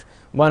count.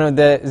 One of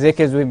the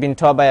zikrs we've been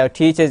taught by our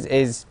teachers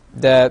is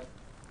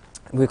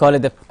we call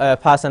it the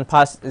pass and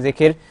pass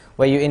zikr,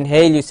 where you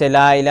inhale, you say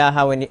la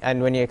ilaha,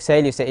 and when you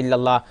exhale, you say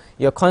illallah.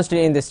 You're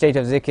constantly in the state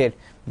of zikr.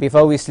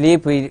 Before we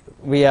sleep, we've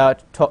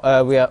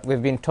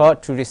been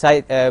taught to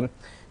recite, to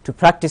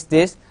practice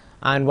this,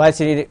 and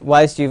whilst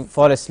you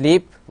fall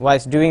asleep,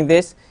 whilst doing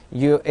this,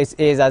 it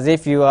is as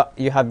if you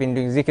have been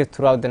doing zikr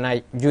throughout the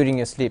night during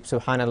your sleep.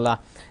 Subhanallah.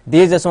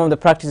 These are some of the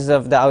practices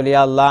of the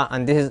awliya Allah,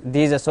 and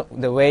these are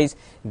the ways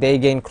they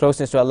gain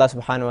closeness to Allah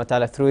subhanahu wa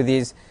ta'ala, through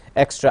these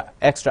extra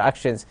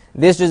actions.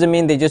 This doesn't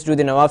mean they just do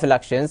the nawafil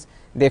actions.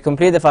 They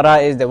complete the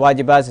fara'is, the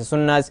wajibats, the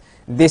sunnahs.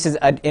 This is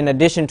in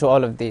addition to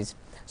all of these.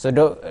 So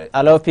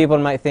a lot of people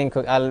might think,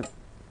 I'll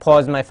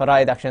pause my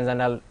fara'id actions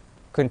and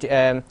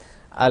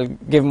I'll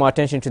give more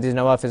attention to these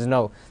nawafils.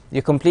 No.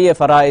 You complete your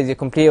fara'is, you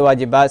complete your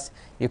wajibats,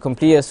 you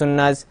complete your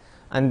sunnahs,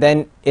 and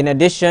then in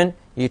addition,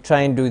 you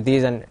try and do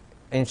these, and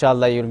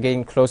inshallah you'll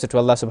gain closer to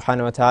Allah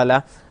subhanahu wa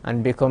ta'ala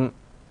and become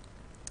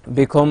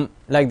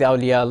like the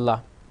awliya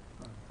Allah.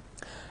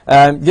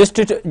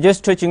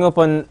 Just touching up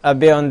on a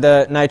bit on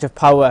the night of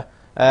power,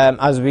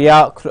 as we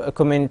are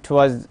coming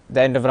towards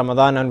the end of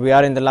Ramadan and we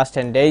are in the last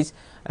 10 days.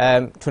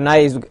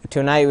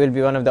 Tonight will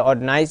be one of the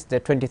odd nights, the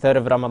 23rd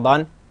of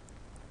Ramadan.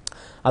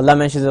 Allah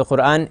mentions in the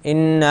Quran,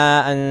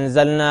 Inna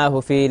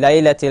anzalnahu fi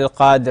laylatil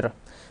qadr.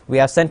 We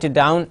have sent it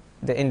down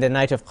in the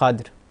night of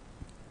Qadr,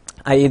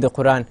 i.e. the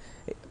Quran.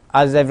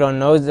 as everyone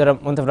knows, the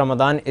month of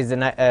Ramadan is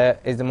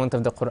the month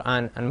of the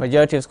Quran, and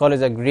majority of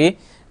scholars agree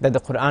that the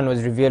Quran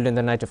was revealed in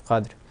the night of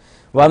Qadr.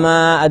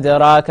 وَمَا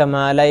أَدْرَاكَ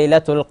مَا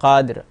لَيْلَةُ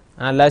الْقَادْرِ.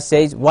 And Allah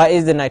says, what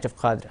is the night of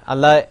Qadr?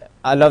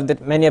 I love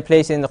that many a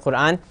place in the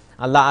Quran,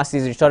 Allah asks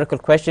these rhetorical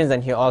questions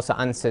and He also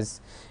answers.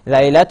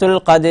 لَيْلَةُ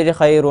الْقَادْرِ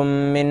خَيْرٌ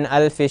مِّنْ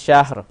أَلْفِ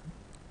شَهْرٍ.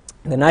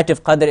 The night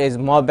of Qadr is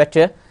more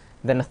better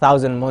than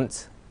 1,000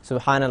 months.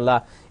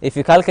 Subhanallah. If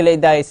you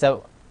calculate that, it's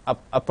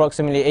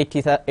approximately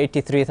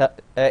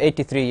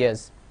 83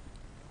 years,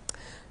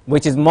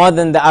 which is more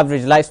than the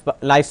average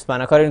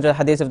lifespan. According to the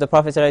hadith of the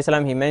Prophet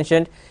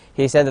ﷺ,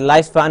 he said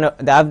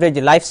the average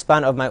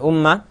lifespan of my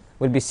ummah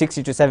will be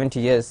 60 to 70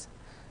 years.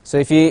 So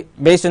if you,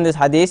 based on this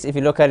hadith, if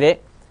you look at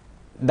it,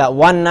 that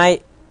one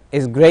night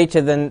is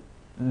greater than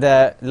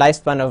the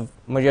lifespan of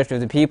majority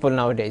of the people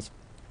nowadays.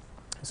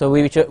 So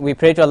we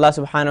pray to Allah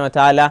subhanahu wa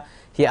ta'ala,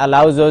 He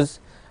allows us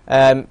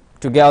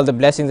to get all the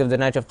blessings of the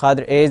night of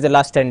Qadr. It is the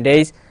last 10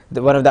 days.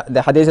 One of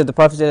the hadith of the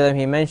Prophet,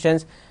 he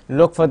mentions,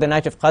 look for the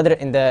night of Qadr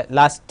in the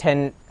last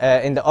 10,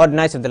 in the odd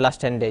nights of the last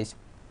 10 days.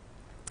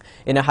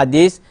 In a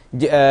hadith,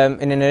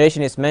 in a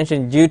narration, it's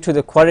mentioned, due to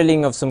the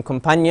quarreling of some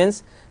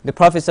companions, the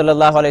Prophet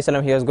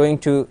ﷺ, he was going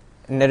to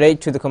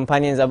narrate to the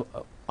companions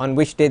on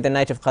which day the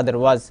night of Qadr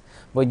was.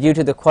 But due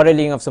to the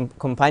quarreling of some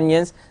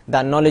companions,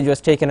 that knowledge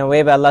was taken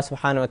away by Allah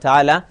subhanahu wa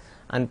ta'ala,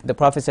 and the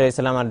Prophet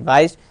ﷺ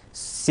advised,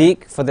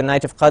 seek for the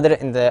night of Qadr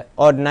in the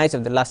odd nights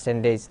of the last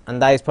 10 days. And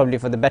that is probably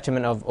for the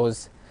betterment of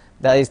us.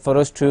 That is for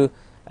us to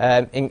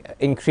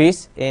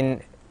increase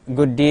in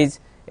good deeds,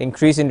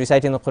 increase in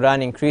reciting the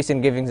Quran, increase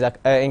in giving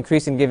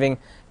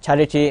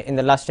charity in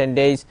the last 10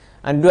 days,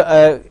 and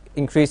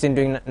increase in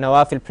doing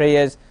nawafil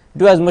prayers.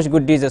 Do as much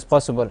good deeds as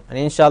possible. And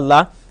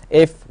inshallah,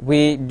 if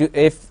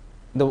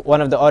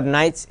one of the odd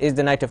nights is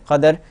the night of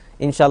Qadr,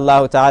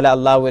 inshallah ta'ala,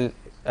 Allah will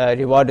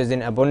reward us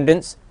in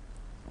abundance,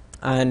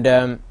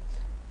 and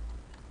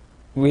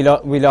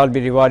we'll all be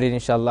rewarded,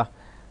 inshallah.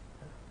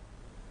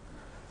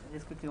 I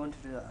just quickly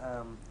wanted to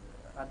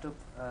add up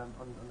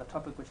on the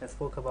topic which I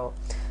spoke about,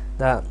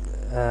 that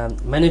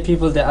many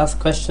people, they ask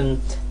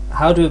question,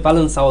 how do we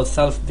balance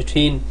ourselves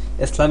between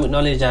Islamic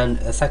knowledge and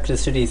secular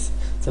studies?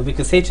 So we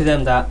could say to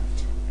them that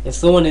if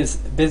someone is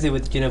busy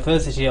with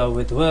university or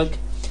with work,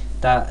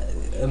 that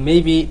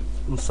maybe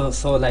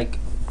like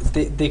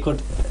they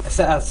could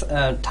set as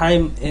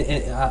time,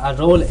 a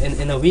role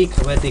in a week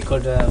where they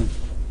could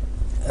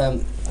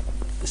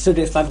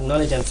study Islamic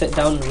knowledge and sit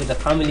down with the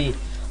family,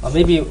 or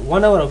maybe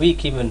 1 hour a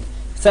week even.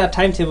 Set a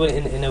timetable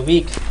in a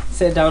week,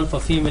 sit down for a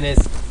few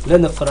minutes,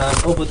 learn the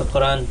Quran, open the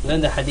Quran, learn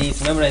the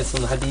Hadith, memorize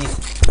some Hadith,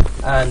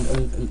 and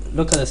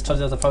look at the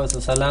stories of the Prophet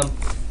ﷺ,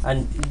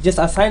 and just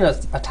assign a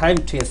time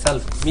to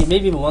yourself,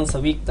 maybe even once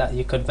a week, that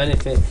you could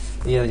benefit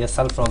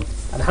yourself from.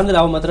 And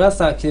alhamdulillah, our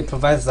madrasa actually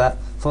provides that.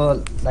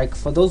 For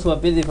those who are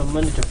busy from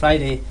Monday to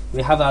Friday,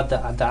 we have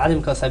the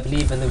alim course, I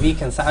believe, and the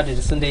weekend, Saturday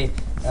to Sunday,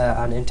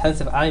 an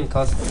intensive alim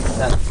course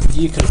that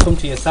you can come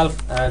to yourself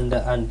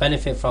and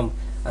benefit from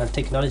and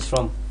take knowledge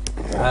from.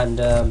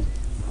 And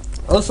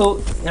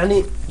also,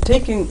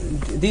 taking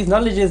these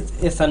knowledges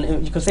is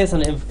you could say it's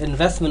an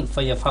investment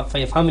for your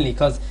family,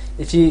 because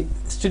if you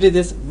study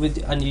this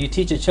and you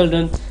teach your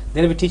children,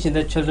 they'll be teaching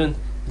their children,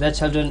 and their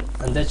children,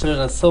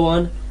 and so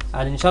on.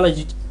 And inshallah,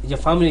 your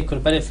family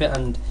could benefit,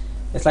 and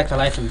it's like a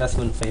life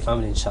investment for your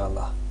family,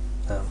 inshallah.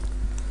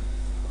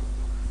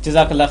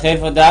 Jazakallah khair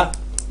for that.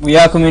 We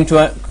are coming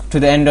to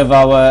the end of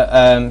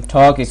our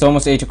talk. It's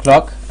almost 8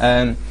 o'clock.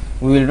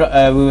 We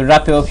will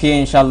wrap it up here,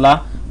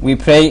 inshallah. We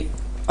pray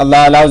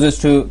Allah allows us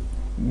to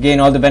gain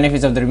all the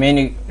benefits of the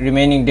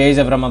remaining days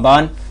of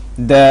Ramadan.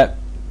 The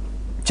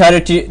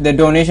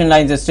donation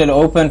lines are still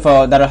open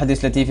for Darul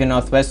Hadis Latifiah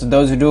Northwest. So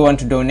those who do want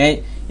to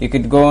donate, you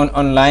could go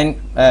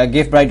online,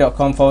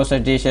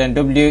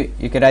 giftbrite.com/JSLNW.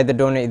 You could either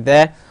donate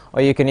there,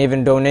 or you can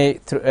even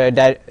donate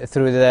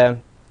through the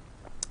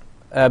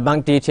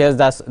bank details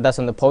that's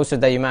on the poster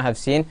that you might have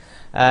seen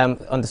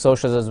on the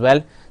socials as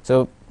well.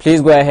 So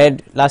please go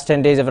ahead. Last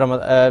 10 days of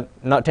Ramadan,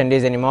 not 10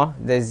 days anymore.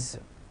 There's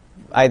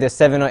either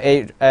 7 or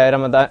 8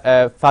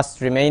 Ramadan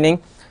fasts remaining.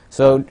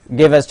 So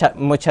give as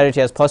much charity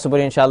as possible,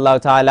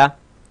 inshallah ta'ala,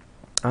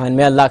 and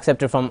may Allah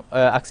accept it from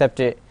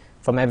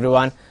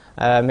everyone.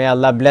 May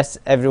Allah bless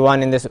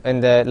everyone in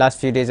the last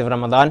few days of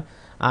Ramadan,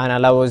 and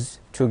allow us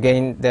to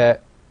gain the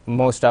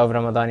most out of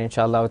Ramadan,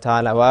 inshallah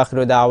ta'ala. Wa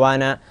akhiru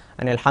da'wana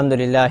and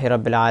alhamdulillahi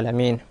rabbil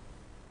alameen.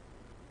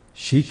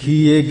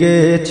 শিখিয়ে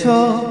গেছ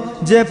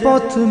যে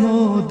পথ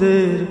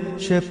মোদের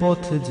সে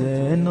পথ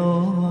যেন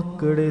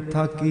আঁকড়ে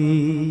থাকি,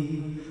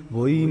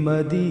 ওই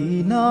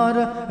মদিনার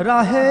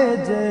রাহে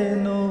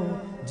যেন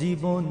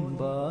জীবন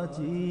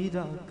বাজি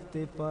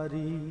রাখতে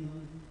পারি।